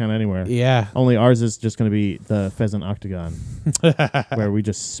Falls Count Anywhere. Yeah. Only ours is just gonna be the Pheasant Octagon, where we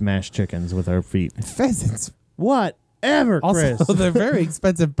just smash chickens with our feet. Pheasants. Whatever, Chris. Also, they're very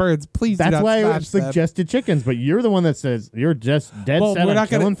expensive birds. Please do not That's why I smash them. suggested chickens, but you're the one that says you're just dead set on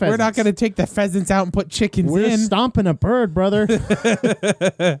killing pheasants. We're not gonna take the pheasants out and put chickens in. We're stomping a bird, brother.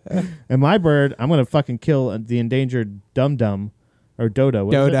 And my bird, I'm gonna fucking kill the endangered dum-dum. Or Dodo.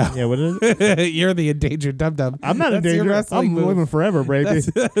 Dodo. Yeah, what is it? You're the endangered dum-dum. I'm not endangered. I'm living forever, baby.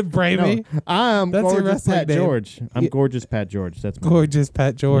 Brady. No, I'm That's your gorgeous Pat name. George. I'm gorgeous Pat George. That's my gorgeous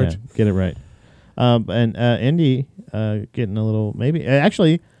Pat George. Yeah, get it right. And Indy getting a little maybe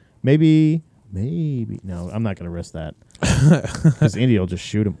no, I'm not gonna risk that because Indy will just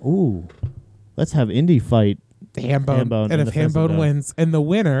shoot him. Ooh, let's have Indy fight Hambone. And if Hambone wins, and the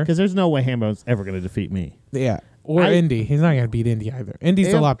winner, because there's no way Hambone's ever gonna defeat me. Yeah. Or Indy. He's not going to beat Indy either.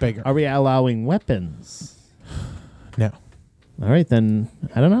 Indy's a lot bigger. Are we allowing weapons? No. All right, then.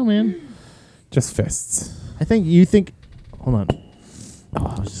 I don't know, man. Just fists. I think you think... Hold on.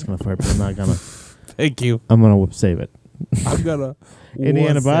 Oh, I was just going to fire, but I'm not going to... Thank you. I'm going to save it. I'm going to...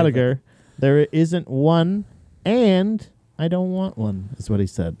 Indiana Bodiger, there isn't one, and I don't want one, is what he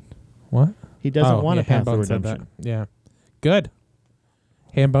said. What? He doesn't want a path to redemption. Yeah. Good.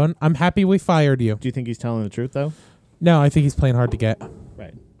 Hambone, I'm happy we fired you. Do you think he's telling the truth, though? No, I think he's playing hard to get.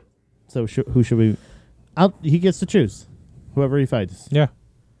 Right. So who should we... he gets to choose. Whoever he fights. Yeah.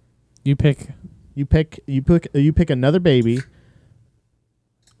 You pick another baby.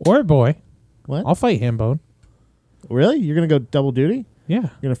 Or a boy. What? I'll fight Hambone. Really? You're going to go double duty? Yeah. You're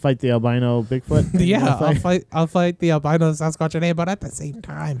going to fight the albino Bigfoot? Yeah, I'll fight the albino Sasquatch and Hambone at the same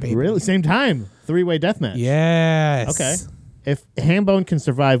time, baby. Really? Same time? 3-way deathmatch? Yes. Okay. If Hambone can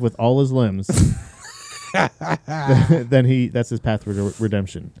survive with all his limbs, then that's his path to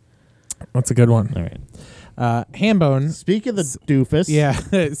redemption. That's a good one. All right. Hambone. Speak of the doofus. Yeah,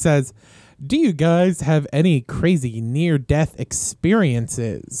 it says, do you guys have any crazy near-death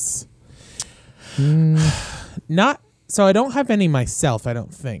experiences? Not. So I don't have any myself, I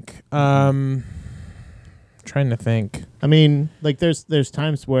don't think. Trying to think. I mean, like there's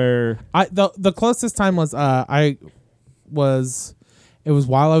times where the closest time was it was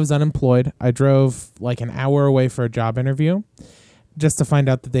while I was unemployed. I drove like an hour away for a job interview just to find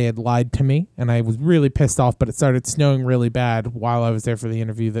out that they had lied to me, and I was really pissed off, but it started snowing really bad while I was there for the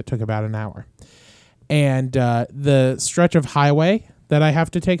interview that took about an hour. And the stretch of highway that I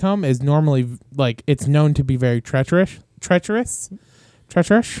have to take home is normally like it's known to be very treacherous.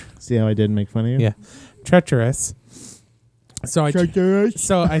 See how I did make fun of you? Yeah. Treacherous. So I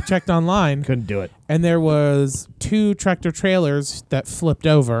checked online. Couldn't do it. And there was 2 tractor trailers that flipped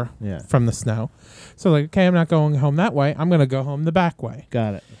over from the snow. So like, okay, I'm not going home that way. I'm going to go home the back way.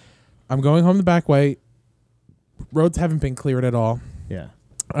 Got it. I'm going home the back way. Roads haven't been cleared at all. Yeah.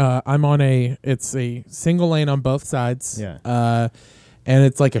 I'm on it's a single lane on both sides. Yeah. And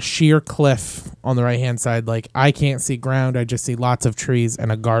it's like a sheer cliff on the right-hand side. Like, I can't see ground. I just see lots of trees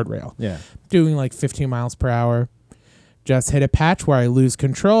and a guardrail. Yeah. Doing like 15 miles per hour. Just hit a patch where I lose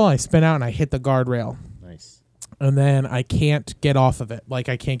control. I spin out and I hit the guardrail. Nice. And then I can't get off of it. Like,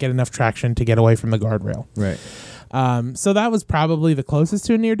 I can't get enough traction to get away from the guardrail. Right. So that was probably the closest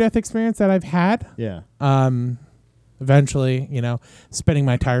to a near-death experience that I've had. Yeah. Eventually, spinning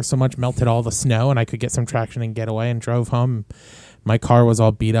my tires so much melted all the snow and I could get some traction and get away, and drove home. My car was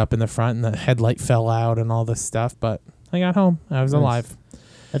all beat up in the front and the headlight fell out and all this stuff, but I got home. I was alive.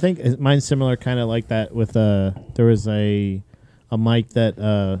 I think mine's similar, kind of like that with there was a mic that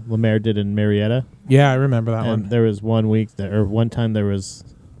Lemaire did in Marietta. Yeah, I remember that one. There was one time what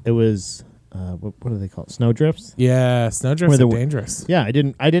do they call it? Snow drifts? Yeah, snow drifts are dangerous. Yeah, I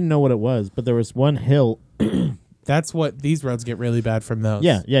didn't know what it was, but there was one hill. That's what these roads get really bad from those.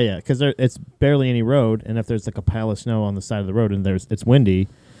 Yeah, because it's barely any road, and if there's like a pile of snow on the side of the road and it's windy,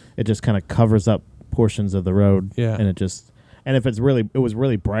 it just kind of covers up portions of the road. Yeah, and if it was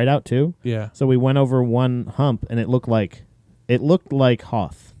really bright out too. Yeah. So we went over one hump, and it looked like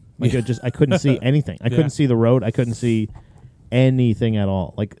Hoth. Like I couldn't see anything. I couldn't see the road. I couldn't see anything at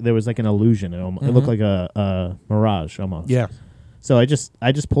all. Like there was like an illusion. It looked like a mirage almost. Yeah. So I just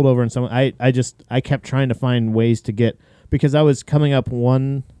pulled over, and I kept trying to find ways to get, because I was coming up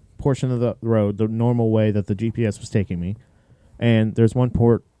one portion of the road the normal way that the GPS was taking me, and there's one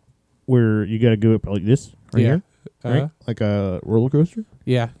port where you got to go up like this right here, right? Uh-huh. Like a roller coaster,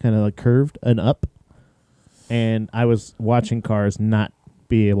 Yeah. kind of like curved and up. And I was watching cars not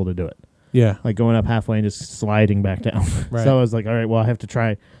be able to do it, Yeah. like going up halfway and just sliding back down. Right. So I was like, all right, well, I have to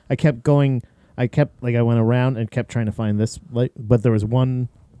try. I kept going. I went around and kept trying to find this, like, but there was one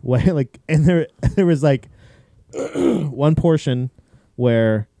way, like, and there was like one portion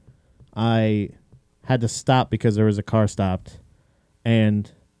where I had to stop because there was a car stopped,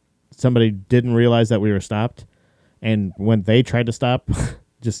 and somebody didn't realize that we were stopped, and when they tried to stop,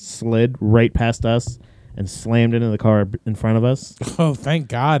 just slid right past us and slammed into the car in front of us. Oh, thank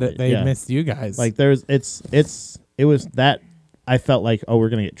God they Yeah. missed you guys. Like it was that I felt like, oh, we're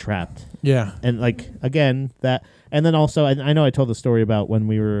gonna get trapped. yeah. And like again that, and then also I know I told the story about when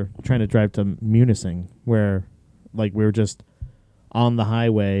we were trying to drive to Munising, where like we were just on the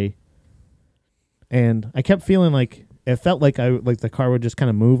highway, and I kept feeling like it felt like the car would just kind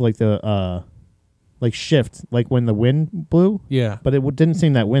of move, like the like shift, like when the wind blew, Yeah. but it didn't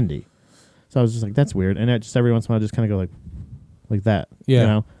seem that windy. So I was just like, that's weird, and it just every once in a while just kind of go like that, Yeah. you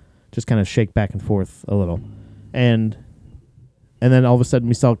know, just kind of shake back and forth a little, and then all of a sudden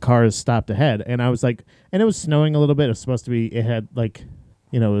we saw cars stopped ahead, and I was like, and it was snowing a little bit. It was supposed to be, it had like,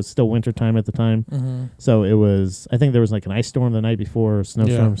 you know, it was still winter time at the time. Mm-hmm. So it was, I think there was like an ice storm the night before, or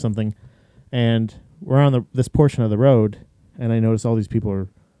snowstorm Yeah. or something. And we're on this portion of the road, and I notice all these people are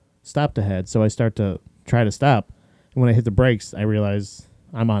stopped ahead. So I start to try to stop. And when I hit the brakes, I realize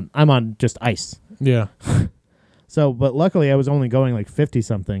I'm on just ice. Yeah. So, but luckily I was only going like 50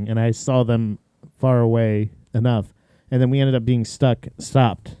 something, and I saw them far away enough. And then we ended up being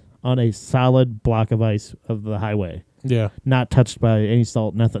stopped on a solid block of ice of the highway, Yeah. not touched by any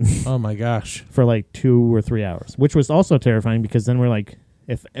salt, nothing, Oh my gosh. for like 2 or 3 hours, which was also terrifying because then we're like,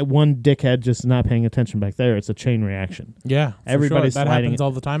 if one dickhead just not paying attention back there, it's a chain reaction. Yeah. Everybody's that sliding happens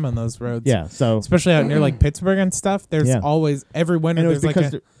all the time on those roads. Yeah, so Especially out near like Pittsburgh and stuff. There's Yeah. always every winter. and it was there's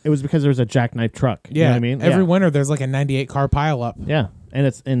because like it was because there was a jackknife truck. yeah. You know what I mean, Every yeah. winter there's like a 98 car pileup. Yeah,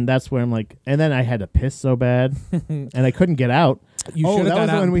 and that's where I'm like, and then I had to piss so bad, and I couldn't get out. You Oh, should have that got was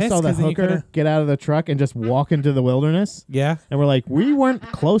out when and we pissed, saw the 'cause then you hooker coulda- get out of the truck and just walk into the wilderness. Yeah. And we're like, we weren't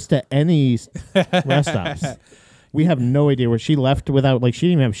close to any rest stops. We have no idea where she left without, like, she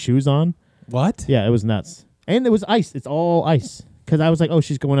didn't even have shoes on. What? Yeah, it was nuts. And it was ice. It's all ice. Because I was like, oh,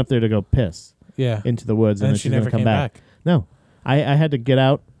 she's going up there to go piss Yeah. into the woods, and And then she she's going never to come came back. No. I had to get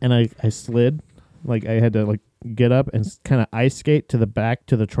out, and I slid. Like, I had to, like, get up and kind of ice skate to the back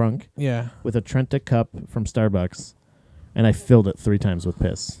to the trunk Yeah. with a Trenta cup from Starbucks, and I filled it 3 times with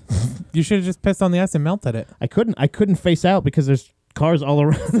piss. You should have just pissed on the ice and melted it. I couldn't face out because there's cars all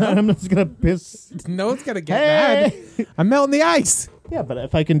around. I'm just gonna piss. No one's gonna get mad. I'm melting the ice. Yeah, but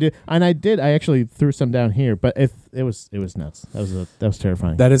if I can do, and I did, I actually threw some down here. But if it was nuts. That was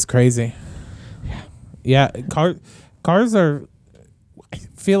terrifying. That is crazy. Yeah. Cars are. I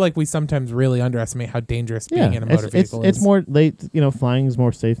feel like we sometimes really underestimate how dangerous being in a motor vehicle is. It's more late. You know, flying is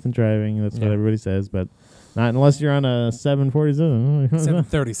more safe than driving. That's what Yeah. everybody says, but not unless you're on a 747.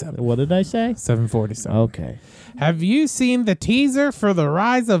 737. What did I say? 747. Okay, Have you seen the teaser for The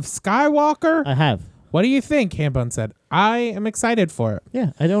Rise of Skywalker? I have. What do you think? Hambone said. I am excited for it.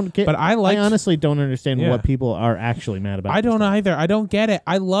 Yeah, I don't get. But I honestly don't understand Yeah. what people are actually mad about. I this don't thing. either. I don't get it.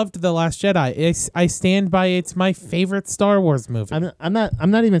 I loved The Last Jedi. I stand by it's my favorite Star Wars movie. I'm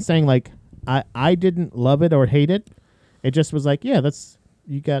not even saying like I didn't love it or hate it. It just was like, yeah, that's,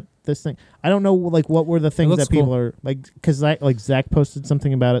 you got this thing. I don't know, like, what were the things looks that people cool. are like, because Zach posted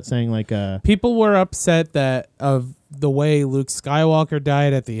something about it saying like People were upset that of the way Luke Skywalker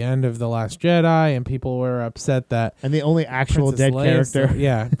died at the end of The Last Jedi, and people were upset that and the only actual Princess dead Leia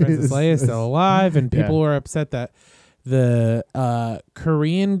character Princess Leia is still alive, and people Yeah. were upset that the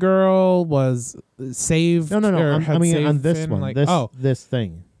Korean girl was saved. no or I had mean saved on this Finn, one like, this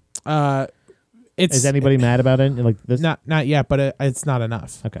thing it's is anybody mad about it like this? not yet, but it's not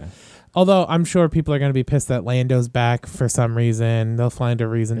enough. Okay. Although I'm sure people are going to be pissed that Lando's back for some reason. They'll find a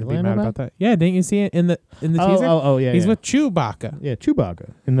reason Is to be Lando mad back? about that. Yeah, didn't you see it in the teaser? Oh yeah, He's yeah. with Chewbacca. Yeah,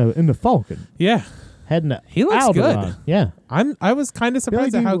 Chewbacca in the Falcon Yeah, heading to He looks Alderaan. good. Yeah, I was kind of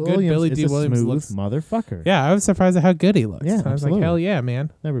surprised at how good Billy is D. a Williams smooth looks. motherfucker. Yeah, I was surprised at how good he looks. Yeah, I was absolutely. like, hell yeah,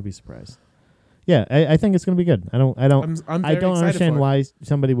 man. Never be surprised. Yeah, I think it's gonna be good. I don't I'm I very don't excited understand for it. why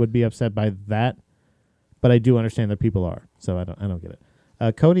somebody would be upset by that, but I do understand that people are. So I don't get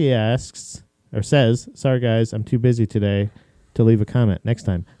it. Cody asks or says, "Sorry guys, I'm too busy today to leave a comment. Next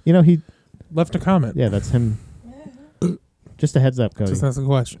time." You know, he Left a comment. yeah, that's him. Just a heads up, Cody. Just ask a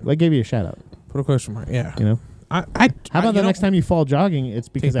question. I gave you a shout out. Put a question mark. Yeah. You know, How how about the next time you fall jogging? It's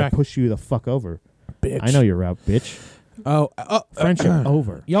because I back. push you the fuck over. Bitch. I know you're out, bitch. Friendship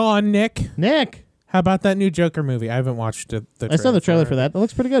over. Yawn, Nick. Nick, How about that new Joker movie? I haven't watched the I saw the trailer for that. That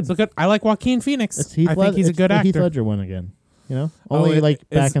looks pretty good. It's good. I like Joaquin Phoenix. It's Heath I think he's a it's good the actor. Heath Ledger one again. You know, only like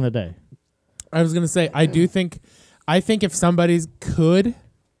back in the day. I was gonna say I think if somebody could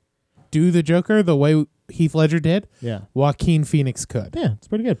do the Joker the way Heath Ledger did, Yeah, Joaquin Phoenix could. yeah, it's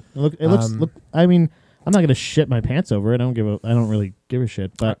pretty good. It looks. I mean, I'm not gonna shit my pants over it. I don't really give a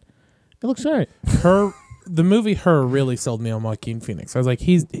shit, but it looks alright. The movie Her really sold me on Joaquin Phoenix. I was like,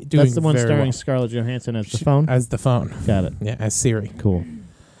 he's doing That's the one very starring well. Scarlett Johansson as the phone. As the phone. Got it. Yeah, as Siri. Cool.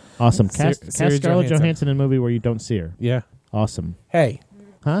 Awesome. Cast Siri Scarlett Johansson. Johansson in a movie where you don't see her. Yeah. Awesome. Hey,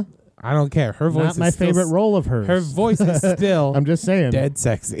 Huh? I don't care. Her voice Not is my still favorite role of hers. Her voice is still I'm just saying. dead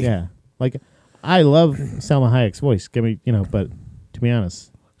sexy. Yeah. Like, I love Salma Hayek's voice. Give me, but to be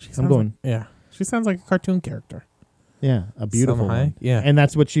honest, I'm going. Yeah. She sounds like a cartoon character. Yeah, a beautiful Salma one. Hayek? Yeah. And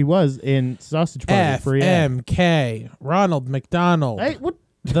that's what she was in Sausage Party. for FMK. Ronald McDonald. Hey, what?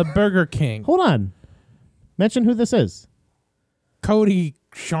 The Burger King. Hold on. Mention who this is. Cody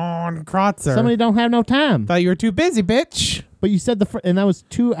Sean Krotzer. Somebody don't have no time. Thought you were too busy, bitch. But you said and that was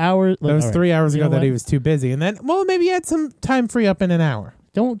 2 hours. That was 3 hours You ago know that what? he was too busy. And then, well, maybe he had some time free up in an hour.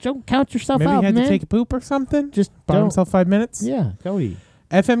 Don't count yourself Maybe out, he had man. to take a poop or something. Just Bought don't. himself 5 minutes. Yeah, Cody.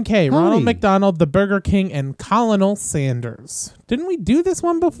 FMK, Ronald Cody. McDonald, the Burger King, and Colonel Sanders. Didn't we do this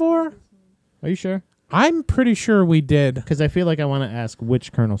one before? Are you sure? I'm pretty sure we did. Because I feel like I want to ask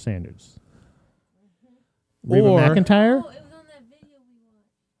which Colonel Sanders. Reba Or- McEntire?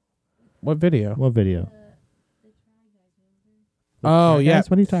 What video? What video? Oh, yeah.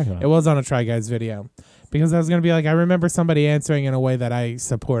 What are you talking about? It was on a Try Guys video. Because I was going to be like, I remember somebody answering in a way that I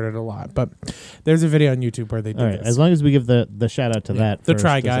supported a lot. But there's a video on YouTube where they do All right, this. as long as we give the shout out to that. The first,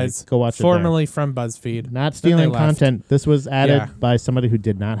 Try it's like, Guys. go watch Formerly from BuzzFeed. it. There. Not Then they stealing left. content. This was added Yeah. by somebody who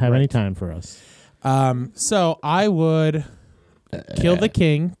did not have any Right. time for us. So I would kill the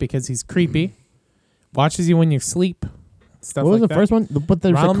king because he's creepy. Watches you when you sleep. Stuff What was like the that. first one? But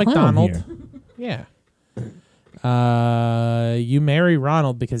there's Ronald a clown McDonald. here. Yeah. You marry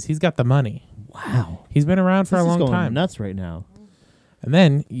Ronald because he's got the money. Wow. He's been around for This a is long going time. nuts right now. And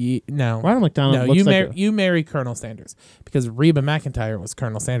then Ronald McDonald looks like you marry Colonel Sanders because Reba McEntire was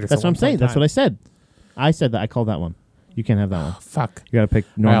Colonel Sanders. That's at what I'm one saying. point in That's time. what I said. I said that. I called that one. You can't have that one. Fuck. You got to pick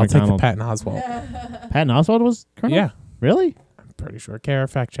All Norm right, I'll take the McDonald. Patton Oswalt. Patton Oswalt was Colonel? Yeah, Really? I'm pretty sure. Kara,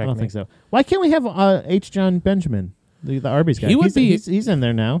 fact check I don't me. think so. Why can't we have H. John Benjamin, the Arby's guy? He would he's in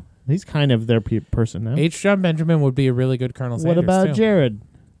there now. He's kind of their person now. H. John Benjamin would be a really good Colonel Sanders. What about too. Jared?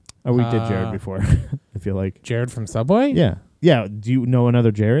 Oh, we did Jared before. I feel like. Jared from Subway? Yeah. Yeah. Do you know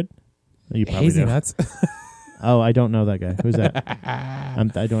another Jared? You probably Hazy do. Nuts. Oh, I don't know that guy. Who's that?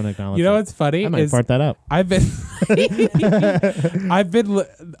 I don't acknowledge. You know that. what's funny? I might is fart that up. I've been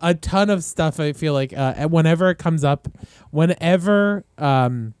a ton of stuff. I feel like whenever it comes up, whenever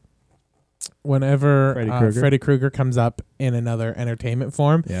Freddy Krueger comes up in another entertainment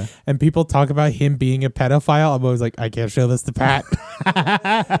form, Yeah. and people talk about him being a pedophile, I'm always like, I can't show this to Pat.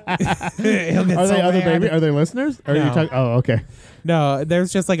 He'll get Are so they other mad. baby? Are they listeners? Or are you No. talking? Oh, okay. No,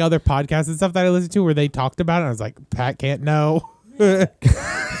 there's just like other podcasts and stuff that I listen to where they talked about it. And I was like, Pat can't know.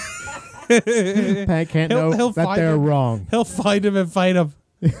 Pat can't know he'll that find they're him. wrong. He'll find him and fight him.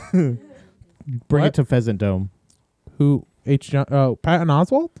 Bring What? it to Pheasant Dome. Who? Patton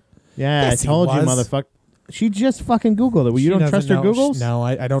Oswalt? Yeah, Yes, I he told you, was. motherfucker. She just fucking Googled it. Well, you She don't trust her doesn't know. Googles? No,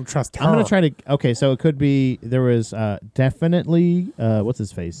 I don't trust her. I'm gonna try to. Okay, so it could be there was definitely what's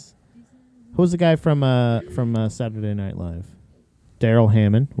his face? Who's the guy from Saturday Night Live? Daryl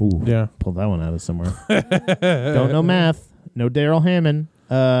Hammond. Ooh, Yeah. pulled that one out of somewhere. Don't know math. No Daryl Hammond.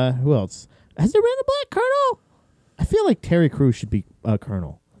 Who else? Has there been a black colonel? I feel like Terry Crews should be a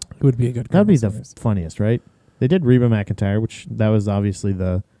colonel. It would be a good. That'd be the Colonel Sanders. funniest, right? They did Reba McEntire, which that was obviously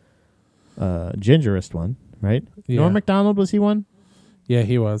the gingerest one, right? Yeah. Norm Macdonald, was he one? Yeah,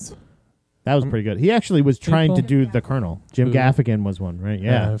 he was. That was pretty good. He actually was trying to People- do the colonel. Jim Who? Gaffigan was one, right?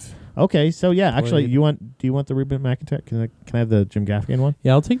 Yeah. I've- Okay, so yeah, actually, Played. do you want the Reba McEntire? Can I have the Jim Gaffigan one?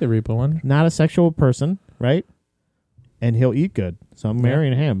 Yeah, I'll take the Reaper one. Not a sexual person, right? And he'll eat good, so I'm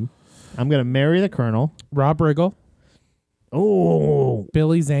marrying him. I'm gonna marry the colonel. Rob Riggle, Oh,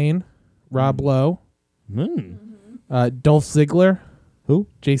 Billy Zane, Rob Lowe, mm. Dolph Ziggler, Who?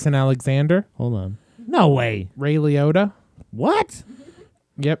 Jason Alexander, Hold on. No way. Ray Liotta. What?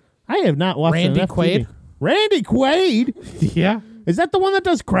 Yep. I have not watched Randy enough Quaid. TV. Randy Quaid. Yeah. Is that the one that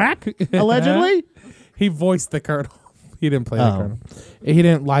does crack? Allegedly. He voiced the Colonel. He didn't play the Oh. Colonel. He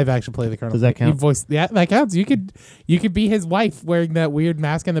didn't live action play the Colonel. Does that count? He voiced. Yeah, that counts. You could be his wife wearing that weird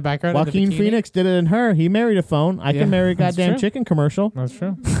mask in the background. and the Joaquin bikini. Phoenix did it in Her. He married a phone. I Yeah, can marry a that's goddamn true. chicken commercial. That's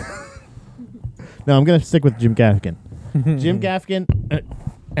true. No, I'm gonna stick with Jim Gaffigan. Jim Gaffigan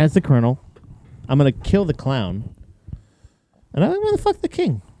as the Colonel. I'm gonna kill the clown, and I'm gonna fuck the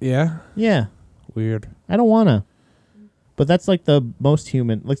king. Yeah. Yeah, Weird. I don't wanna, but that's like the most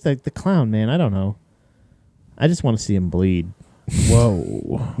human. Looks like the clown, man. I don't know. I just want to see him bleed.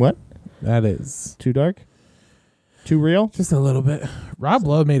 Whoa. What? That is Too dark? Too real? just a little bit. Rob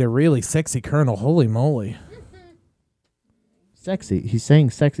Lowe made a really sexy Colonel. Holy moly. Sexy. He's saying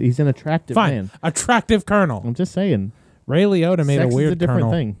sexy. He's an attractive Fine. man. Attractive Colonel. I'm just saying. Ray Liotta made Sex a weird is a different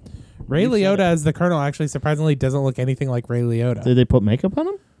Colonel. thing. Ray You said Liotta it. as the Colonel actually surprisingly doesn't look anything like Ray Liotta. Did they put makeup on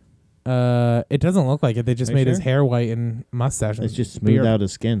him? It doesn't look like it. They just Are you made his sure? hair white and mustache. It's and just smooth beard. out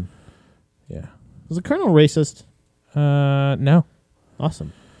his skin. Yeah. Was the Colonel racist? No.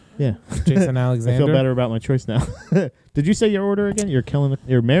 Awesome. Yeah. Jason I Alexander. feel better about my choice now. Did you say your order again?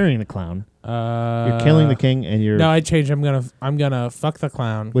 You're marrying the clown. You're killing the king, and you're. No, I changed. I'm gonna fuck the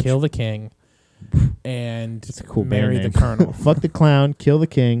clown, Which- kill the king, and It's a cool marry band the name. Colonel. Fuck the clown, kill the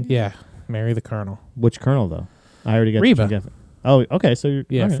king. Yeah, marry the Colonel. Which Colonel though? I already got Reba. the Jim Gaffigan. Oh, okay. So you're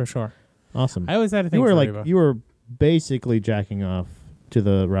Yeah, okay. for sure. Awesome. I always had a thing You were for like Reba. you were basically jacking off to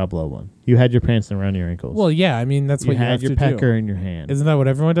the Rob Lowe one. You had your pants around your ankles. Well, yeah. I mean, that's you what you had have your to pecker do. in your hand. Isn't that what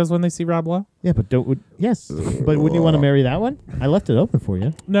everyone does when they see Rob Lowe? Yeah, but yes, but wouldn't you want to marry that one? I left it open for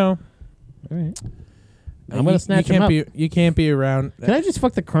you. No. All right. I'm gonna snatch you him can't up. You can't be around. Can I just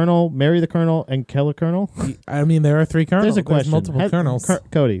fuck the Colonel, marry the Colonel, and kill the Colonel? I mean, there are three colonels. There's a question. multiple colonels.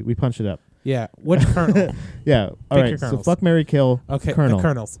 Cody, we punched it up. Yeah. Which colonel? Yeah. All Pick right. your So colonels. fuck, marry, kill. Okay. Colonel. The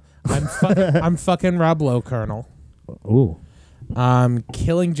colonels. I'm fucking Rob Lowe Colonel. Ooh.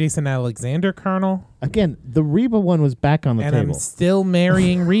 Killing Jason Alexander Colonel. Again, the Reba one was back on the And table. I'm still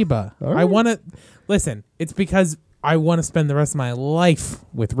marrying Reba. All I right. want to listen. It's because I want to spend the rest of my life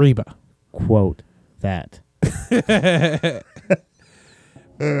with Reba. Quote that.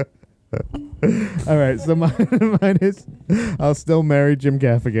 All right. So mine is, I'll still marry Jim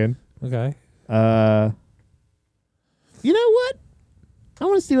Gaffigan. Okay. You know what? I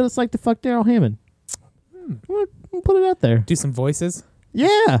want to see what it's like to fuck Daryl Hammond. We'll put it out there. Do some voices.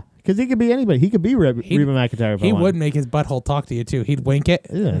 Yeah, because he could be anybody. He could be Reba McEntire. if I He wanted. would make his butthole talk to you too. He'd wink it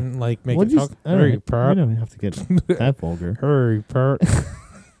Yeah. and like make What'd it you talk. all Hurry, right, Pert. we don't have to get that vulgar. Hurry, Pert.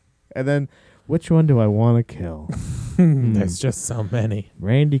 And then, which one do I want to kill? There's just so many.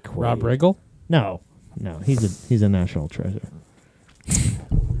 Randy Quaid. Rob Riggle. No, he's a national treasure.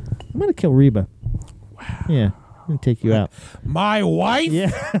 I'm gonna kill Reba. Wow. Yeah, I'm gonna take you out. My wife.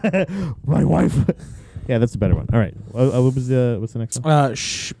 Yeah, my wife. Yeah, that's a better one. All right. What's the next one?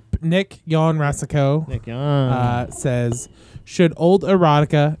 Nick Jan Rasico Nick Young. says, should old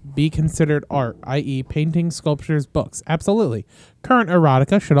erotica be considered art, i.e. painting, sculptures, books? Absolutely. Current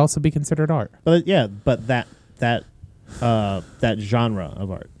erotica should also be considered art. But that genre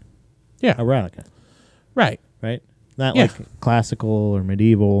of art, Yeah. erotica, Right. right? Not Yeah. like classical or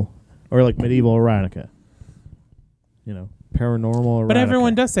medieval erotica. You know, paranormal erotica. But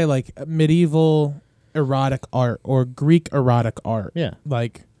everyone does say like medieval erotic art or Greek erotic art. Yeah.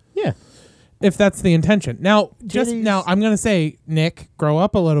 Like Yeah. if that's the intention. Now, Titties. now I'm going to say, Nick, grow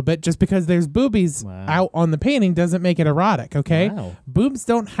up a little bit. Just because there's boobies Wow. out on the painting doesn't make it erotic, okay? Wow. Boobs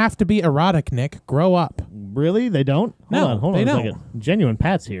don't have to be erotic, Nick. Grow up. Really? They don't? No, Hold they on a don't. second. Genuine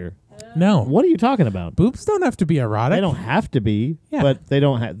Pat's here. No. What are you talking about? Boobs don't have to be erotic. They don't have to be, Yeah. but they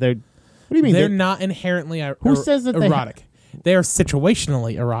don't have. What do you mean? They're not inherently Who says that they erotic. They are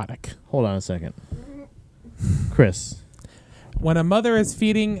situationally erotic. Hold on a second, Chris. When a mother is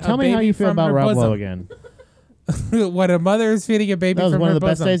feeding Tell a me baby how you feel from about her Rob bosom. Lowe again. When a mother is feeding a baby That was from one her of the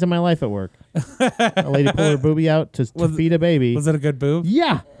best bosom. days of my life at work. A lady pulled her boobie out to feed a baby. Was it a good boob?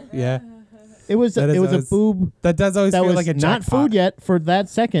 Yeah, Yeah. it was. That is It was a always- boob That does always that feel was like a not jackpot. food yet for that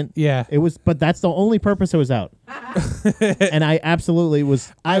second. Yeah. It was, but that's the only purpose it was out. And I absolutely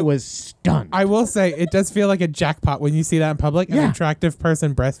was. I was stunned. I will say it does feel like a jackpot when you see that in public. An Yeah. attractive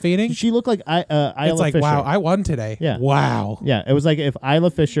person breastfeeding. She looked like Isla It's like, Fisher. wow, I won today. Yeah. Wow. Yeah, it was like if Isla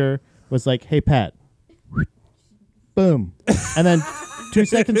Fisher was like, "Hey, Pat," boom, and then 2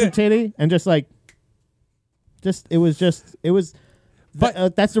 seconds of titty, and just it was.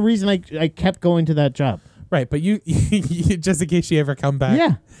 But that's the reason I kept going to that job. Right, but you just in case you ever come back.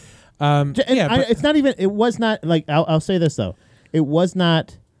 Yeah, And but it's not even. It was not like I'll say this though. It was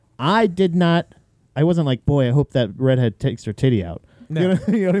not. I wasn't like, boy, I hope that redhead takes her titty out. No.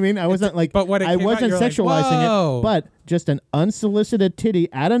 You know what I mean? I wasn't like, but when it I came out, wasn't you're like, sexualizing whoa. it, but just an unsolicited titty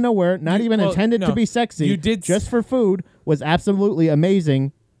out of nowhere, not even well, intended to no. be sexy, You did just for food, was absolutely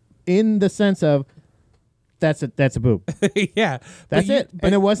amazing in the sense of that's a boob. yeah. That's it.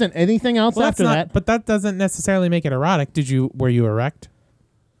 And it wasn't anything else Well, after that's that. not, but that doesn't necessarily make it erotic. Were you erect?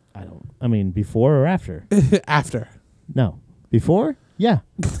 I mean, before or after? After. No. Before? Yeah.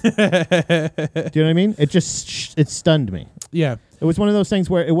 Do you know what I mean? It just it stunned me. Yeah. It was one of those things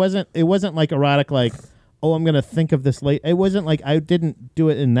where it wasn't like erotic, like, oh, I'm gonna think of this late. It wasn't like I didn't do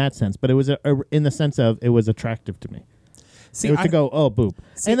it in that sense, but it was in the sense of it was attractive to me. See, it was to go, oh, boob,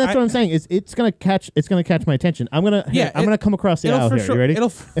 and that's what I'm saying. Is it's gonna catch my attention. I'm gonna come across the aisle here. Sure, you ready?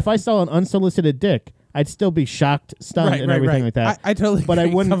 If I saw an unsolicited dick, I'd still be shocked, stunned, and everything like that. I totally. But I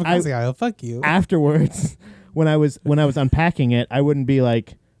wouldn't. Come across the aisle. Fuck you. Afterwards, when I was unpacking it, I wouldn't be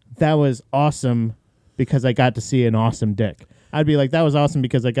like, that was awesome because I got to see an awesome dick. I'd be like, that was awesome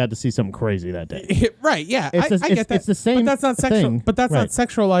because I got to see something crazy that day. Right, yeah. I get that. It's the same but that's not sexual. thing. But that's not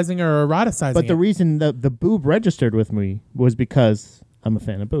sexualizing or eroticizing. But the reason the boob registered with me was because I'm a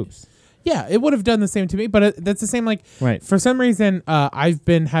fan of boobs. Yeah, it would have done the same to me, but that's the same. Like, for some reason, I've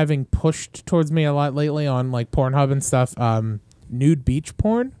been having pushed towards me a lot lately on like Pornhub and stuff. Nude beach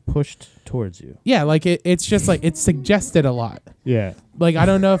porn pushed towards you. Yeah, like it's just like it's suggested a lot. Yeah. Like I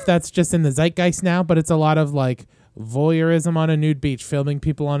don't know if that's just in the zeitgeist now, but it's a lot of like voyeurism on a nude beach, filming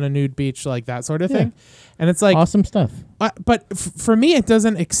people on a nude beach, like that sort of thing. And it's like awesome stuff. But for me, it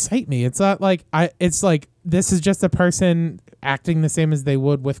doesn't excite me. It's not like it's like this is just a person acting the same as they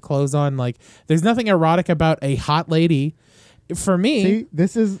would with clothes on. Like there's nothing erotic about a hot lady. For me, see,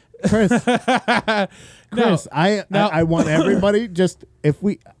 this is Chris. Chris, I want everybody just if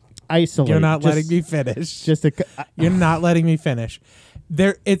we isolate. You're not letting me finish. You're not letting me finish.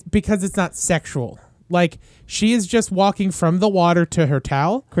 It's because it's not sexual. Like she is just walking from the water to her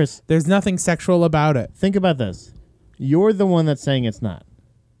towel. Chris, there's nothing sexual about it. Think about this. You're the one that's saying it's not.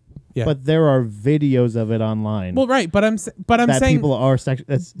 Yeah. But there are videos of it online. Well, right, but I'm that saying people are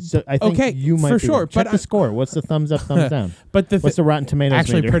sexual. So I think you might for be sure. Check the score. What's the thumbs up, thumbs down? But what's the Rotten Tomatoes?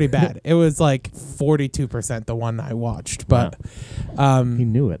 Actually, meter? pretty bad. It was like 42% the one I watched. But he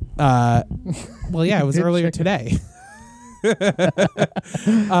knew it. Well, yeah, it was earlier today.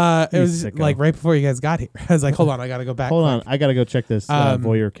 It was like right before you guys got here. I was like, hold on, I gotta go back. Hold on, I gotta go check this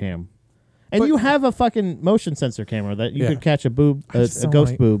voyeur cam. And you have a fucking motion sensor camera that you could catch a boob, a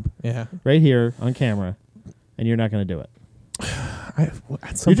ghost boob, right here on camera, and you're not gonna do it.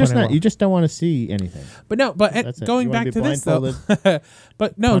 You just don't want to see anything. But no, going back to this though.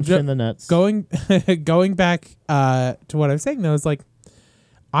 But no, in the nuts. Going back to what I was saying though is like,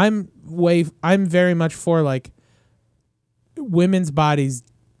 I'm very much for like, women's bodies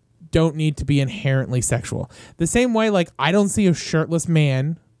don't need to be inherently sexual. The same way, like, I don't see a shirtless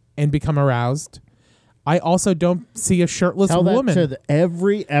man and become aroused. I also don't see a shirtless woman. Tell that to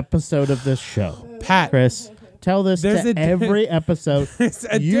every episode of this show. Pat. Chris, tell this to every episode. There's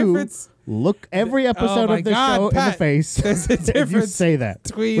a difference. Look every episode of this show Pat, in the face. There's a difference. You say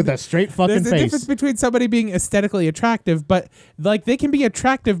that with a straight fucking face. There's a difference between somebody being aesthetically attractive, but like they can be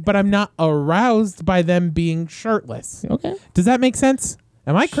attractive, but I'm not aroused by them being shirtless. Okay. Does that make sense?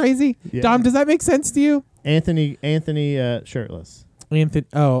 Am I crazy? Yeah. Dom, does that make sense to you? Anthony shirtless.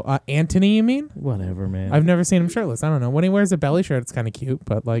 Anthony, you mean? Whatever, man. I've never seen him shirtless. I don't know. When he wears a belly shirt, it's kind of cute,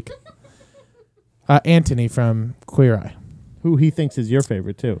 but like Anthony from Queer Eye. Who he thinks is your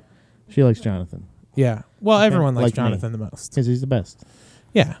favorite, too. She likes Jonathan. Yeah. Well, everyone likes like Jonathan the most. Because he's the best.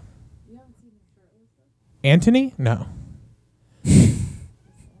 Yeah. Anthony? No.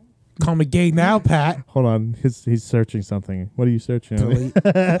 Call me gay now, Pat. Hold on. He's searching something. What are you searching? Delete. Delete.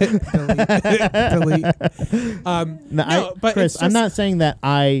 But Chris, I'm not saying that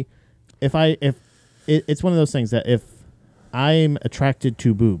it's one of those things that if I'm attracted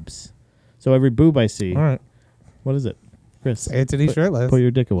to boobs, so every boob I see. All right. What is it? Chris. Anthony shirtless. Put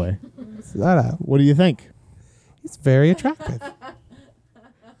your dick away. That out. What do you think? He's very attractive.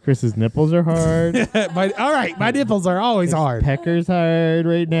 Chris's nipples are hard. All right, my nipples are always hard. Pecker's hard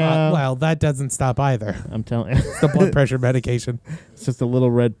right now. Well, that doesn't stop either. I'm telling you. It's the blood pressure medication. It's just a little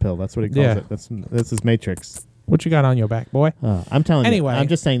red pill. That's what he calls it. That's his Matrix. What you got on your back, boy? I'm telling you. Anyway. I'm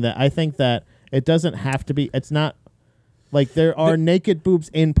just saying that I think that it doesn't have to be. It's not like there are naked boobs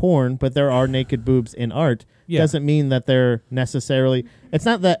in porn, but there are naked boobs in art. Doesn't mean that they're necessarily. It's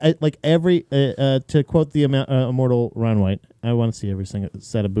not that like every to quote the immortal Ron White. I want to see every single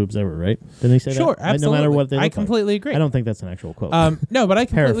set of boobs ever. Right? Didn't he say that? Sure, absolutely. No matter what they look I completely agree. I don't think that's an actual quote. No, but I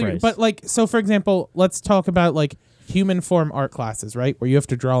completely agree. Paraphrase. But like, so for example, let's talk about like human form art classes, right? Where you have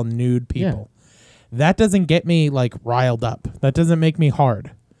to draw nude people. Yeah. That doesn't get me like riled up. That doesn't make me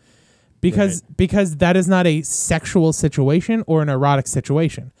hard. Because that is not a sexual situation or an erotic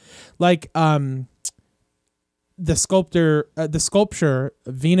situation. Like the sculpture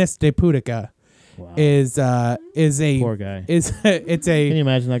Venus de Pudica is a Poor guy. it's a Can you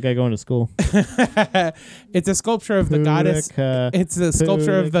imagine that guy going to school? it's a sculpture of the goddess. It's a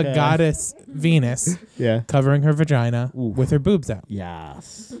sculpture of the goddess Venus. Yeah. Covering her vagina with her boobs out.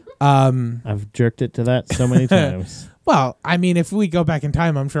 Yes. I've jerked it to that so many times. Well, I mean, if we go back in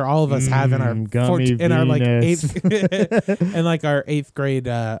time, I'm sure all of us have in our like eighth grade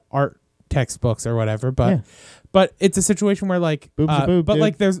art textbooks or whatever. But it's a situation where like boobs are boob, but dude.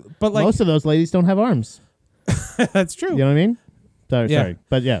 like most of those ladies don't have arms. That's true. You know what I mean? Sorry,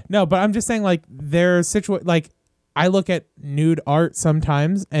 but yeah. No, but I'm just saying like there's like I look at nude art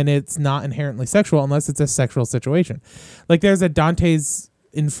sometimes and it's not inherently sexual unless it's a sexual situation. Like there's a Dante's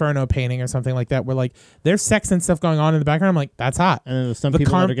Inferno painting or something like that where like there's sex and stuff going on in the background. I'm like, that's hot. And then there's some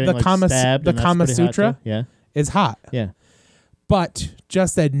people that are getting stabbed. The Kama Sutra is hot. Yeah. But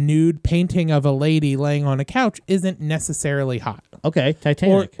just a nude painting of a lady laying on a couch isn't necessarily hot. Okay,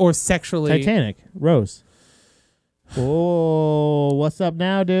 Titanic. Or sexually. Titanic. Rose. Oh, what's up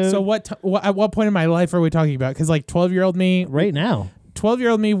now, dude? So at what point in my life are we talking about? Because like 12-year-old me. Right now.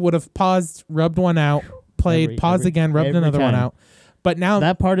 12-year-old me would have paused, rubbed one out, played, paused again, rubbed another one out. But now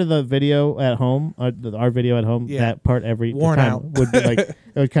that part of the video at home, our video at home, that part worn time out would be like it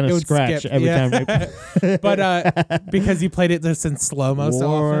would kind of scratch skip, every time. Right? But because you played it just in slow mo so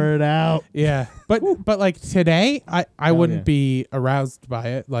often. Wore out. Yeah. But like today, I wouldn't be aroused by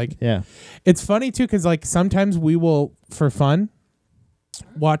it. Like it's funny too because like sometimes we will for fun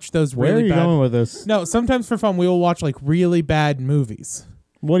watch those really Where are you bad. going with this? No, sometimes for fun we will watch like really bad movies.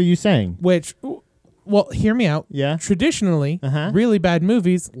 What are you saying? Which. Well, hear me out. Yeah. Traditionally, really bad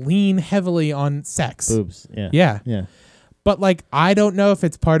movies lean heavily on sex. Boobs. Yeah. Yeah. But like, I don't know if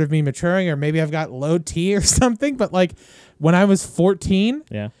it's part of me maturing or maybe I've got low T or something. But like, when I was 14,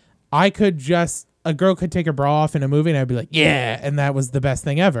 I could a girl could take her bra off in a movie and I'd be like, yeah, and that was the best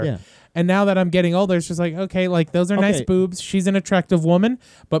thing ever. Yeah. And now that I'm getting older, it's just like, okay, like those are nice boobs. She's an attractive woman,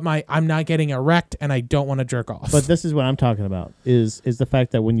 but I'm not getting erect and I don't want to jerk off. But this is what I'm talking about is the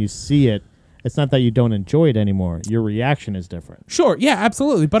fact that when you see it, it's not that you don't enjoy it anymore. Your reaction is different. Sure, yeah,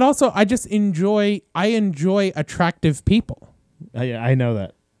 absolutely. But also, I enjoy attractive people. I know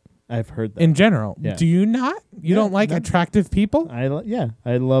that. I've heard that. In general. Yeah. Do you not? You don't like attractive people? I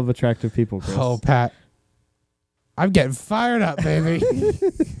love attractive people, Chris. Oh, Pat. I'm getting fired up, baby.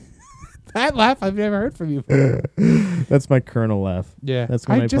 That laugh I've never heard from you before. That's my Colonel laugh. Yeah. That's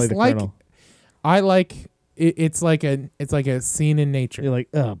when I play the Colonel. I like... It's like a scene in nature. You're like,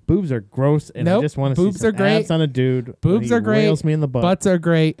 boobs are gross, and I just want to see some abs on a dude. Boobs are great. Rails me in the butt. Butts are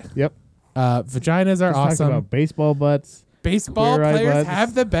great. Yep. Vaginas are awesome. Talking about baseball butts. Baseball players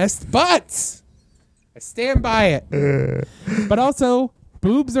have the best butts. I stand by it. But also,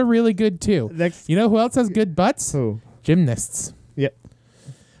 boobs are really good too. You know who else has good butts? Who? Gymnasts. Yep.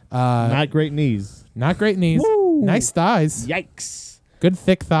 Not great knees. Not great knees. Woo. Nice thighs. Yikes. Good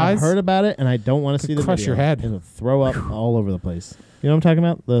thick thighs. I've heard about it, and I don't want to see the crush video. your head. It'll throw up all over the place. You know what I'm talking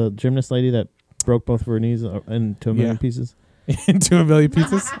about? The gymnast lady that broke both of her knees into a million pieces. Into a million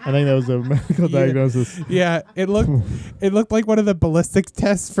pieces? I think that was a medical diagnosis. Yeah, it looked like one of the ballistics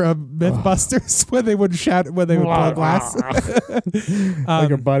tests from MythBusters when they would blow glass.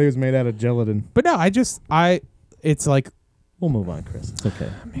 Like her body was made out of gelatin. But no, it's like. We'll move on, Chris. It's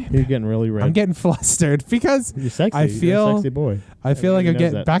okay. You're getting really red. I'm getting flustered because you're sexy. You're a sexy boy. I feel like I'm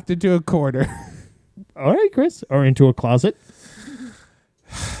getting backed into a corner. All right, Chris. Or into a closet.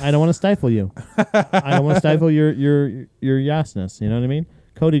 I don't want to stifle you. I don't want to stifle your yasness. You know what I mean?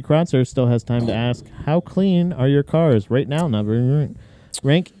 Cody Krotzer still has time to ask, how clean are your cars right now?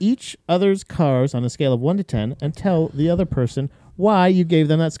 Rank each other's cars on a scale of 1 to 10 and tell the other person why you gave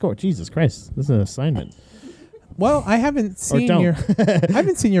them that score. Jesus Christ. This is an assignment. Well, I haven't seen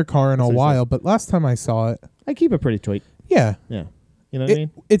your car in a while, but last time I saw it, I keep it pretty tight. Yeah. Yeah. You know what I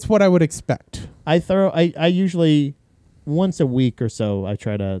mean? It's what I would expect. I usually once a week or so I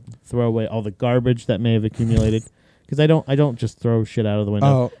try to throw away all the garbage that may have accumulated because I don't just throw shit out of the window.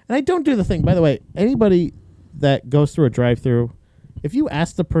 Oh. And I don't do the thing. By the way, anybody that goes through a drive-through, if you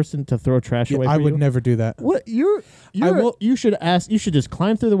ask the person to throw trash away, I would never do that. What you should ask. You should just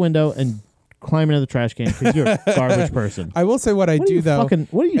climb through the window and climb into the trash can because you're a garbage person. I will say what I do though.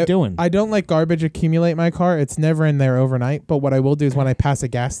 What are you doing? I don't let garbage accumulate in my car. It's never in there overnight. But what I will do is when I pass a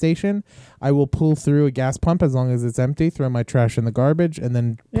gas station, I will pull through a gas pump as long as it's empty, throw my trash in the garbage, and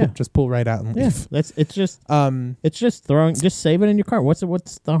then just pull right out and leave. It's just save it in your car. What's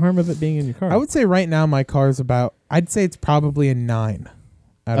the harm of it being in your car? I would say right now my car is I'd say it's probably a 9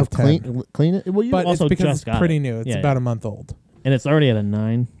 out of 10. Clean it. Well, you but also it's because just it's pretty new. It's about a month old. And it's already at a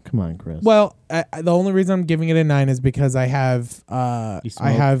 9. Come on, Chris. Well, the only reason I'm giving it a 9 is because I have You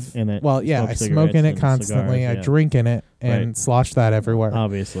smoke in it. Well, yeah, Smoke I smoke cigarettes in it and constantly. cigars, I yeah. drink in it and Right. slosh that everywhere.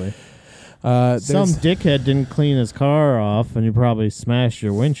 Obviously. Some Some dickhead didn't clean his car off, and you probably smashed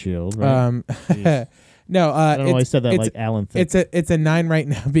your windshield. Right? Jeez. no, I don't know why I said that it's- like Alan Thicke. it's a 9 right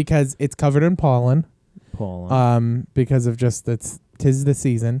now because it's covered in pollen. Because of just tis the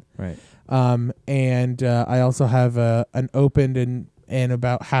season. Right. And I also have an opened and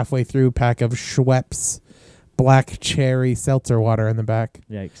about halfway through pack of Schweppes black cherry seltzer water in the back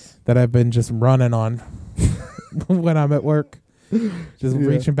Yikes. that I've been just running on when I'm at work. Just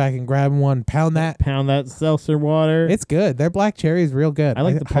reaching back and grabbing one, pound that. Pound that seltzer water. It's good. Their black cherry is real good. I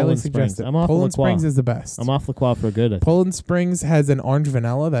like the highly Poland suggest Springs. it. I'm off Poland LaCroix. Springs is the best. I'm off LaCroix for good. I think. Poland Springs has an orange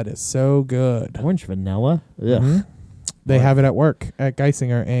vanilla that is so good. Orange vanilla. Ugh. Mhm. They have it at work at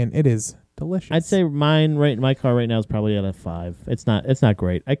Geisinger, and it is delicious. I'd say my car right now is probably at a 5. It's not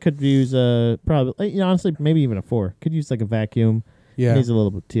great. I could use probably honestly maybe even a 4. Could use like a vacuum. yeah. It needs a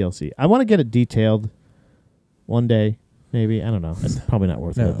little bit TLC. I want to get it detailed one day. Maybe, I don't know. It's probably not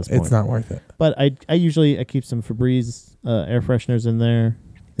worth it No, at this point. it's not worth it. But I usually keep some Febreze air fresheners in there.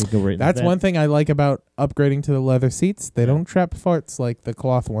 They go right in That's the one thing I like about upgrading to the leather seats. They don't trap farts like the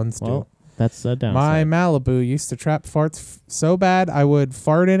cloth ones Well, do. that's a downside. My Malibu used to trap farts so bad I would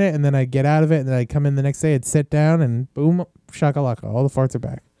fart in it and then I'd get out of it and then I'd come in the next day, I'd sit down and boom, shakalaka, all the farts are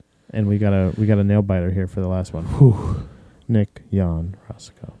back. And we got a nail biter here for the last one. Nick Jan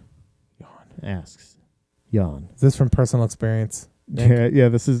Roscoe asks. Jan. Is this from personal experience? Nick? Yeah.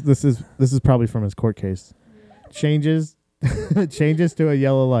 This is probably from his court case. Changes to a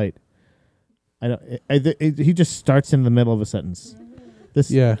yellow light. He just starts in the middle of a sentence. This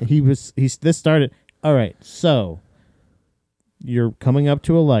started. All right, so you're coming up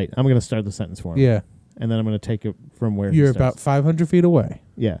to a light. I'm going to start the sentence for him. Yeah. And then I'm going to take it from where You're he starts. about 500 feet away.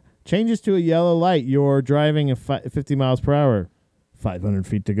 Yeah. Changes to a yellow light. You're driving at 50 miles per hour. 500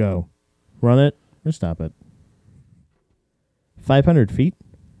 feet to go. Run it or stop it. 500 feet?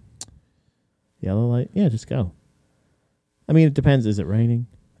 Yellow light? Yeah, just go. I mean, it depends. Is it raining?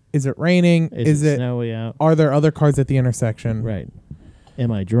 Is it raining? Is it snowy out? Are there other cars at the intersection? Right.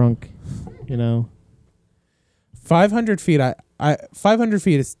 Am I drunk? 500 feet. I 500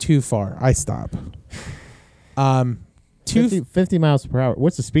 feet is too far. I stop. 50 miles per hour.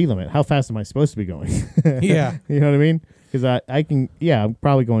 What's the speed limit? How fast am I supposed to be going? Yeah. You know what I mean? Because I can, I'm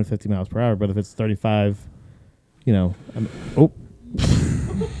probably going 50 miles per hour, but if it's 35, what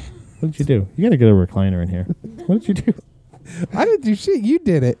did you do? You got to get a recliner in here. What did you do? I didn't do shit. You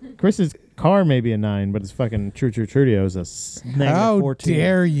did it. Chris's car may be a 9, but his fucking Trudio is a How -14.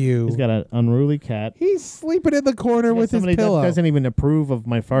 dare you? He's got an unruly cat. He's sleeping in the corner with his Somebody that pillow. doesn't even approve of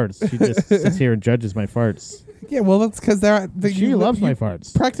my farts. She just sits here and judges my farts. Yeah, well, that's because She loves my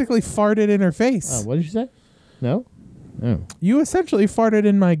farts. Practically farted in her face. What did you say? No? Oh. You essentially farted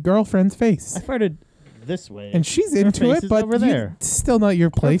in my girlfriend's face. I farted this way. And she's Her into face it, is but over there. it's still not your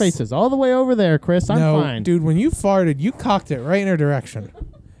Her place. face is all the way over there, Chris. I'm no, fine. dude, when you farted, you cocked it right in her direction.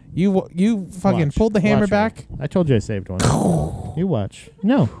 You fucking Watch. pulled the hammer Watch me. back. I told you I saved one. You watch.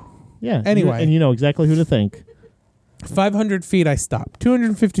 No. Yeah. Anyway. And you know exactly who to thank. 500 feet, I stop.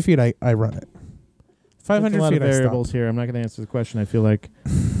 250 feet, I run it. 500 There's a lot feet, of I variables stop. here. I'm not going to answer the question. I feel like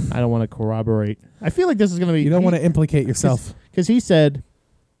I don't want to corroborate. I feel like this is going to be. You don't want to implicate yourself. Because he said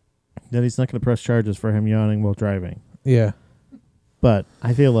that he's not going to press charges for him yawning while driving. Yeah. But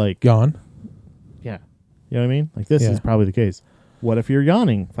I feel like. Yawn. Yeah. You know what I mean? Like this Yeah. is probably the case. What if you're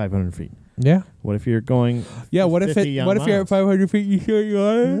yawning 500 feet? Yeah. What if you're going? Yeah, what if 50 what if you're at 500 feet, you start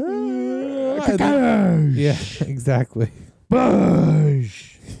yawning? Yeah, exactly.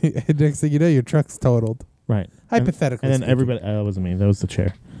 Next thing you know, your truck's totaled. Right. Hypothetically And then speaking. everybody. That wasn't me. That was the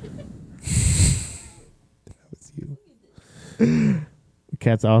chair. That was you. The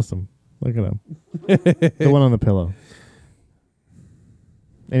cat's awesome. Look at him. The one on the pillow.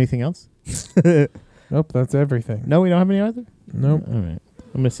 Anything else? Nope, that's everything. No, we don't have any other? Nope. All right.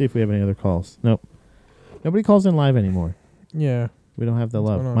 I'm going to see if we have any other calls. Nope. Nobody calls in live anymore. Yeah. We don't have the What's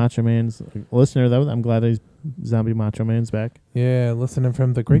love. going on? Macho Man's a listener, though. I'm glad he's Zombie Macho Man's back. Yeah, listening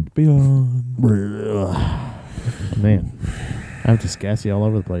from the great beyond. Man, I'm just gassy all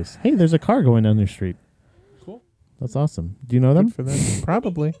over the place. Hey, there's a car going down your street. Cool. That's awesome. Do you know them? Good for them.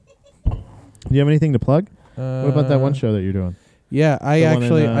 Probably. Do you have anything to plug? What about that one show that you're doing? Yeah, I The one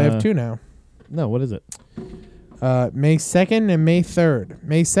in, I have two now. No, what is it? May 2nd and May 3rd.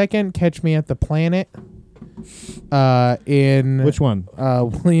 May 2nd, catch me at the Planet in Which one?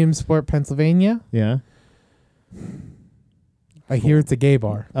 Williamsport, Pennsylvania. Yeah. I hear it's a gay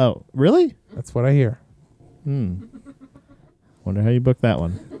bar. Oh, really? That's what I hear. Wonder how you booked that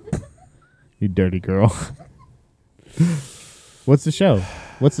one. You dirty girl. What's the show?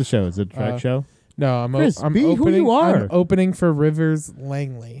 Is it a track show? No, I'm Chris, I'm be who opening. you are. I'm opening for Rivers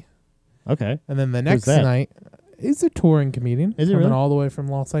Langley, Okay. and then the next that? night is a touring comedian. Is he coming really? all the way from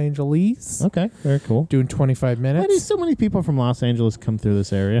Los Angeles? Okay. Very cool. Doing 25 Why do minutes so many people from Los Angeles come through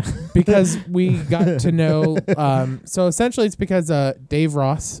this area? because we got to know. So essentially, it's because Dave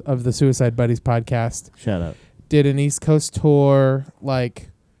Ross of the Suicide Buddies podcast Shout out. did an East Coast tour, like,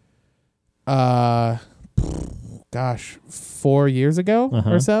 4 years ago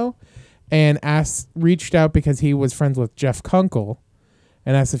Uh-huh. or so, and reached out because he was friends with Jeff Kunkel,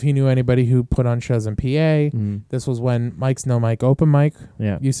 and asked if he knew anybody who put on shows in PA. Mm. This was when Mike's No Mike Open Mic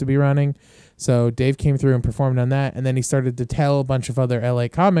Yeah. used to be running. So Dave came through and performed on that, and then he started to tell a bunch of other LA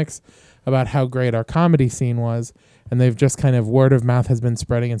comics about how great our comedy scene was, and they've just kind of word of mouth has been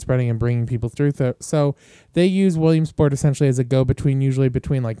spreading and bringing people through. So they use Williamsport essentially as a go-between, usually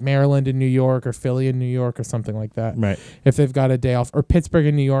between like Maryland and New York or Philly and New York or something like that. Right. If they've got a day off, or Pittsburgh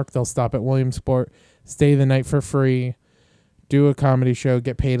and New York, they'll stop at Williamsport, stay the night for free, do a comedy show,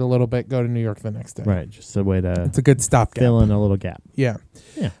 get paid a little bit, go to New York the next day. Right. Just a way to It's a good stopgap. fill in a little gap. Yeah.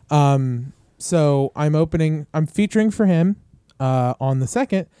 Yeah. So I'm featuring for him on the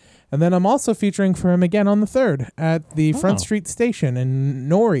 2nd, and then I'm also featuring for him again on the 3rd at the Front Oh. Street Station in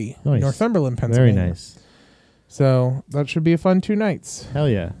Norrie, Nice. Northumberland, Very Pennsylvania. nice. So that should be a fun 2 nights. Hell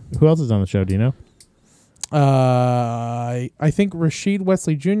yeah. Who else is on the show? Do you know? I think Rashid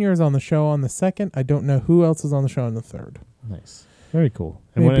Wesley Jr. is on the show on the 2nd. I don't know who else is on the show on the 3rd. Nice. Very cool.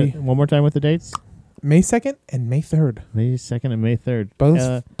 And Maybe. one more time with the dates? May 2nd and May 3rd. May 2nd and May 3rd.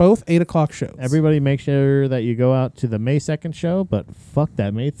 Both 8 o'clock shows. Everybody make sure that you go out to the May 2nd show, but fuck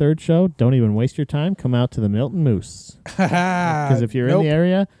that May 3rd show. Don't even waste your time. Come out to the Milton Moose. Because if you're in the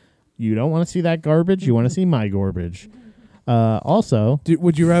area, you don't want to see that garbage. You want to see my garbage. Also,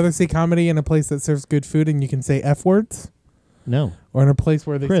 would you rather see comedy in a place that serves good food and you can say F words? No. Or in a place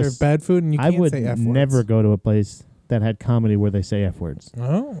where they Chris, serve bad food and you can't I would say F words? never go to a place that had comedy where they say F words.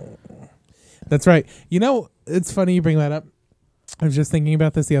 Oh. That's right. You know, it's funny you bring that up. I was just thinking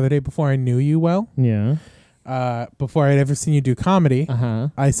about this the other day before I knew you well. Yeah. Before I'd ever seen you do comedy. Uh-huh.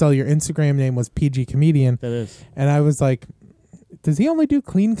 I saw your Instagram name was PG Comedian. That is. And I was like, does he only do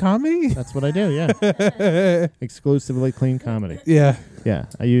clean comedy? That's what I do, yeah. Exclusively clean comedy. Yeah. Yeah.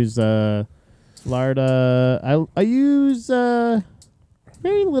 I use Florida. I use very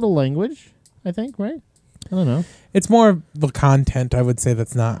little language, I think, right? I don't know. It's more the content, I would say,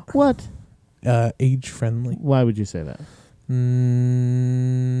 that's not What? age friendly. Why would you say that?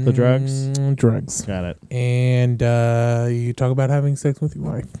 The drugs? Drugs. Got it. And you talk about having sex with your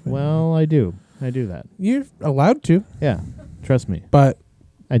wife. Well, I do. I do that. You're allowed to, Yeah. Trust me. but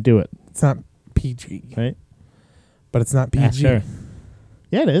I do it, it's not PG. right? But it's not PG. Yeah, sure.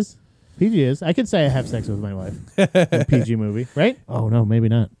 Yeah, it is. PG is. I could say I have sex with my wife in a PG movie, right? Oh, no, maybe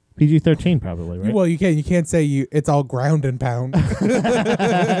not. PG-13 probably, right? Well, you can't say it's all ground and pound.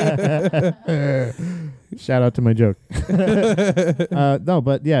 Shout out to my joke. No,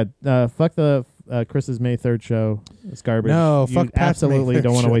 but yeah, fuck the Chris's May 3rd show. It's garbage. No, you fuck Pat's May absolutely 3rd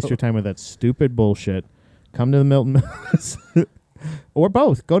don't want to waste show. your time with that stupid bullshit. Come to the Milton or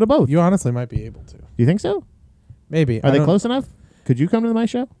both. Go to both. You honestly might be able to. Do you think so? Maybe. Are they close enough? Could you come to my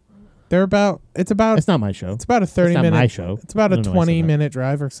show? They're about. It's about. It's not my show. It's about a 30 It's not minute. my show. It's about I a don't know why I said 20-minute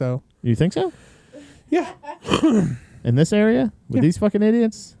drive or so. You think so? Yeah. In this area with Yeah. these fucking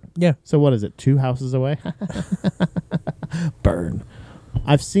idiots? Yeah. So what is it? 2 houses away? Burn.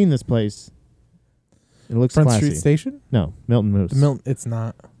 I've seen this place. It looks Front classy. Street Station. No, Milton Moose. The Milton. It's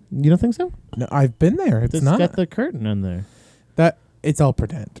not. You don't think so? No, I've been there. It's It's not. got the curtain on there. It's all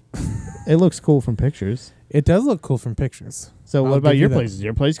pretend. It looks cool from pictures. It does look cool from pictures. So I'll what about give you your that. place? Is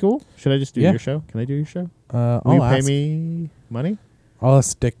your place cool? Should I just do Yeah. your show? Can I do your show? I'll Will you pay ask. me money? I'll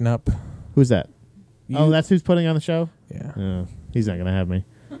ask Dick Nupp. Who's that? Oh, You- that's who's putting on the show? Yeah. He's not going to have me.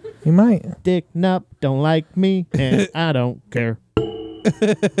 He might. Dick Nupp don't like me, and I don't care.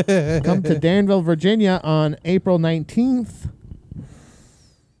 Come to Danville, Virginia on April 19th.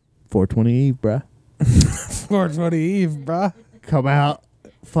 420 Eve, bruh. 420 Eve, bruh. Come out,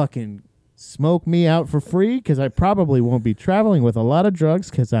 fucking smoke me out for free, because I probably won't be traveling with a lot of drugs,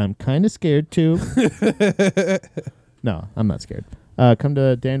 because I'm kind of scared too. No, I'm not scared. Come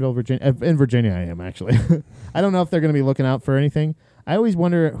to Danville, Virginia. In Virginia, I am, actually. I don't know if they're going to be looking out for anything. I always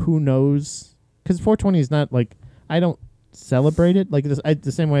wonder who knows, because 420 is not like, I don't celebrate it like this.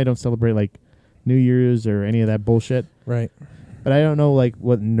 The same way I don't celebrate like New Year's or any of that bullshit. Right. But I don't know like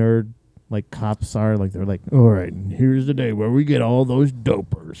what nerd like cops are. Like they're like, all right, and here's the day where we get all those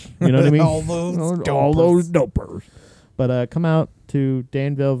dopers. You know what I mean? All those all those dopers. But come out to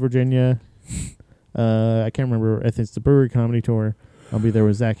Danville, Virginia. I can't remember. I think it's the Brewery Comedy Tour. I'll be there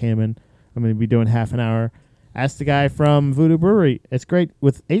with Zach Hammond. I'm going to be doing half an hour. Ask the guy from Voodoo Brewery. It's great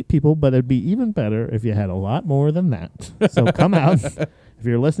with 8 people, but it'd be even better if you had a lot more than that. So come out. If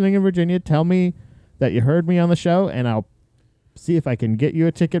you're listening in Virginia, tell me that you heard me on the show, and I'll see if I can get you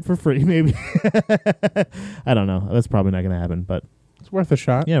a ticket for free, maybe. I don't know. That's probably not going to happen, but it's worth a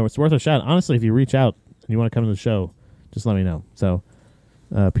shot. Yeah, it's worth a shot. Honestly, if you reach out and you want to come to the show, just let me know. So,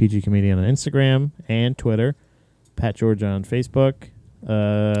 PG Comedian on Instagram and Twitter, Pat George on Facebook,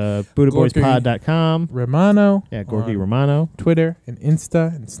 BuddhaBoysPod.com. Romano. Yeah, Gorky Romano. Twitter and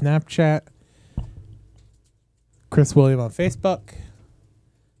Insta and Snapchat. Chris William on Facebook.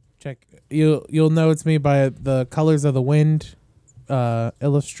 Check. You'll know it's me by the Colors of the Wind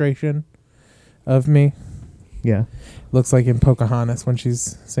illustration of me. Yeah. Looks like in Pocahontas when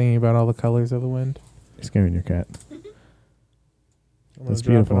she's singing about all the colors of the wind. You're scaring your cat. That's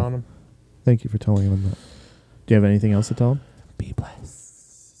drop beautiful. it on him. Thank you for telling him that. Do you have anything else to tell him? Be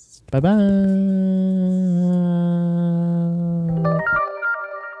blessed. Bye-bye.